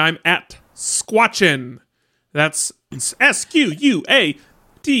 And I'm at Squatchin. That's SQUATCHIN.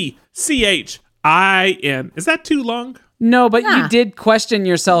 Is that too long? No, but you did question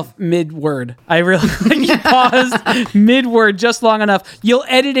yourself mid-word. I really like you paused mid-word just long enough. You'll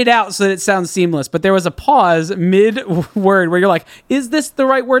edit it out so that it sounds seamless, but there was a pause mid-word where you're like, is this the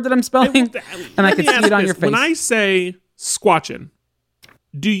right word that I'm spelling? And I could see it on your face. When I say Squatchin,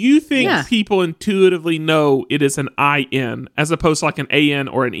 do you think people intuitively know it is an IN as opposed to like an AN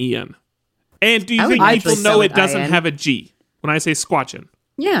or an EN? And do you think people know it doesn't have a G when I say Squatchin?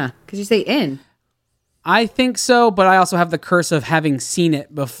 Yeah, because you say in. I think so, but I also have the curse of having seen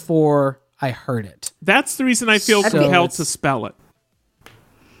it before I heard it. That's the reason I feel So compelled it's- to spell it.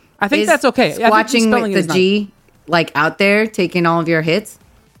 I think that's okay. I think Watching spelling with is the not- G, like out there, taking all of your hits.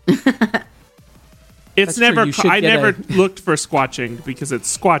 It's That's true. never. You should I get never looked for squatching because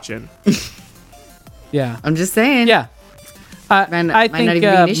it's squatching. Yeah. I'm just saying. Yeah. I Might not think even be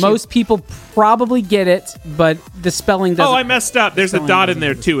an issue. most people probably get it, but the spelling doesn't. Oh, I messed up. There's a Spelling dot in doesn't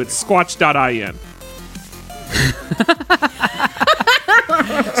there too. It's squatch.in.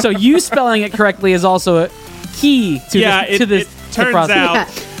 So you spelling it correctly is also a key to Yeah, this. to this it the turns process. out Yeah,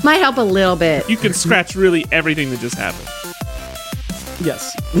 might help a little bit. you can scratch really everything that just happened.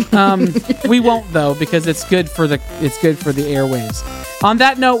 Yes. We won't though because it's good for the airwaves. On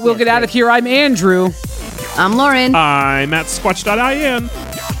that note, we'll get out of here. I'm Andrew. I'm Lauren. I'm at squatch.in.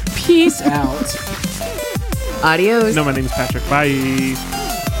 Peace out. Adios. No, my name's Patrick. Bye.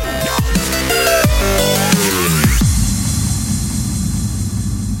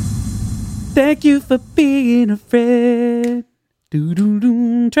 Thank you for being a friend.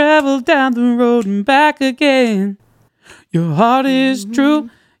 Do travel down the road and back again. Your heart is true.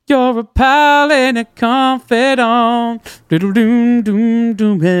 You're a pal and a confidant. And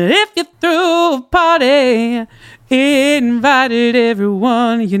if you threw a party, invited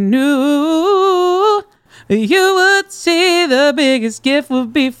everyone you knew, you would see the biggest gift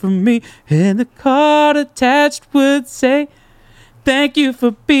would be from me, and the card attached would say, thank you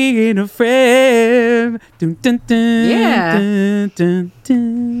for being a friend. Yeah. Dun,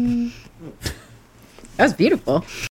 dun. That was beautiful.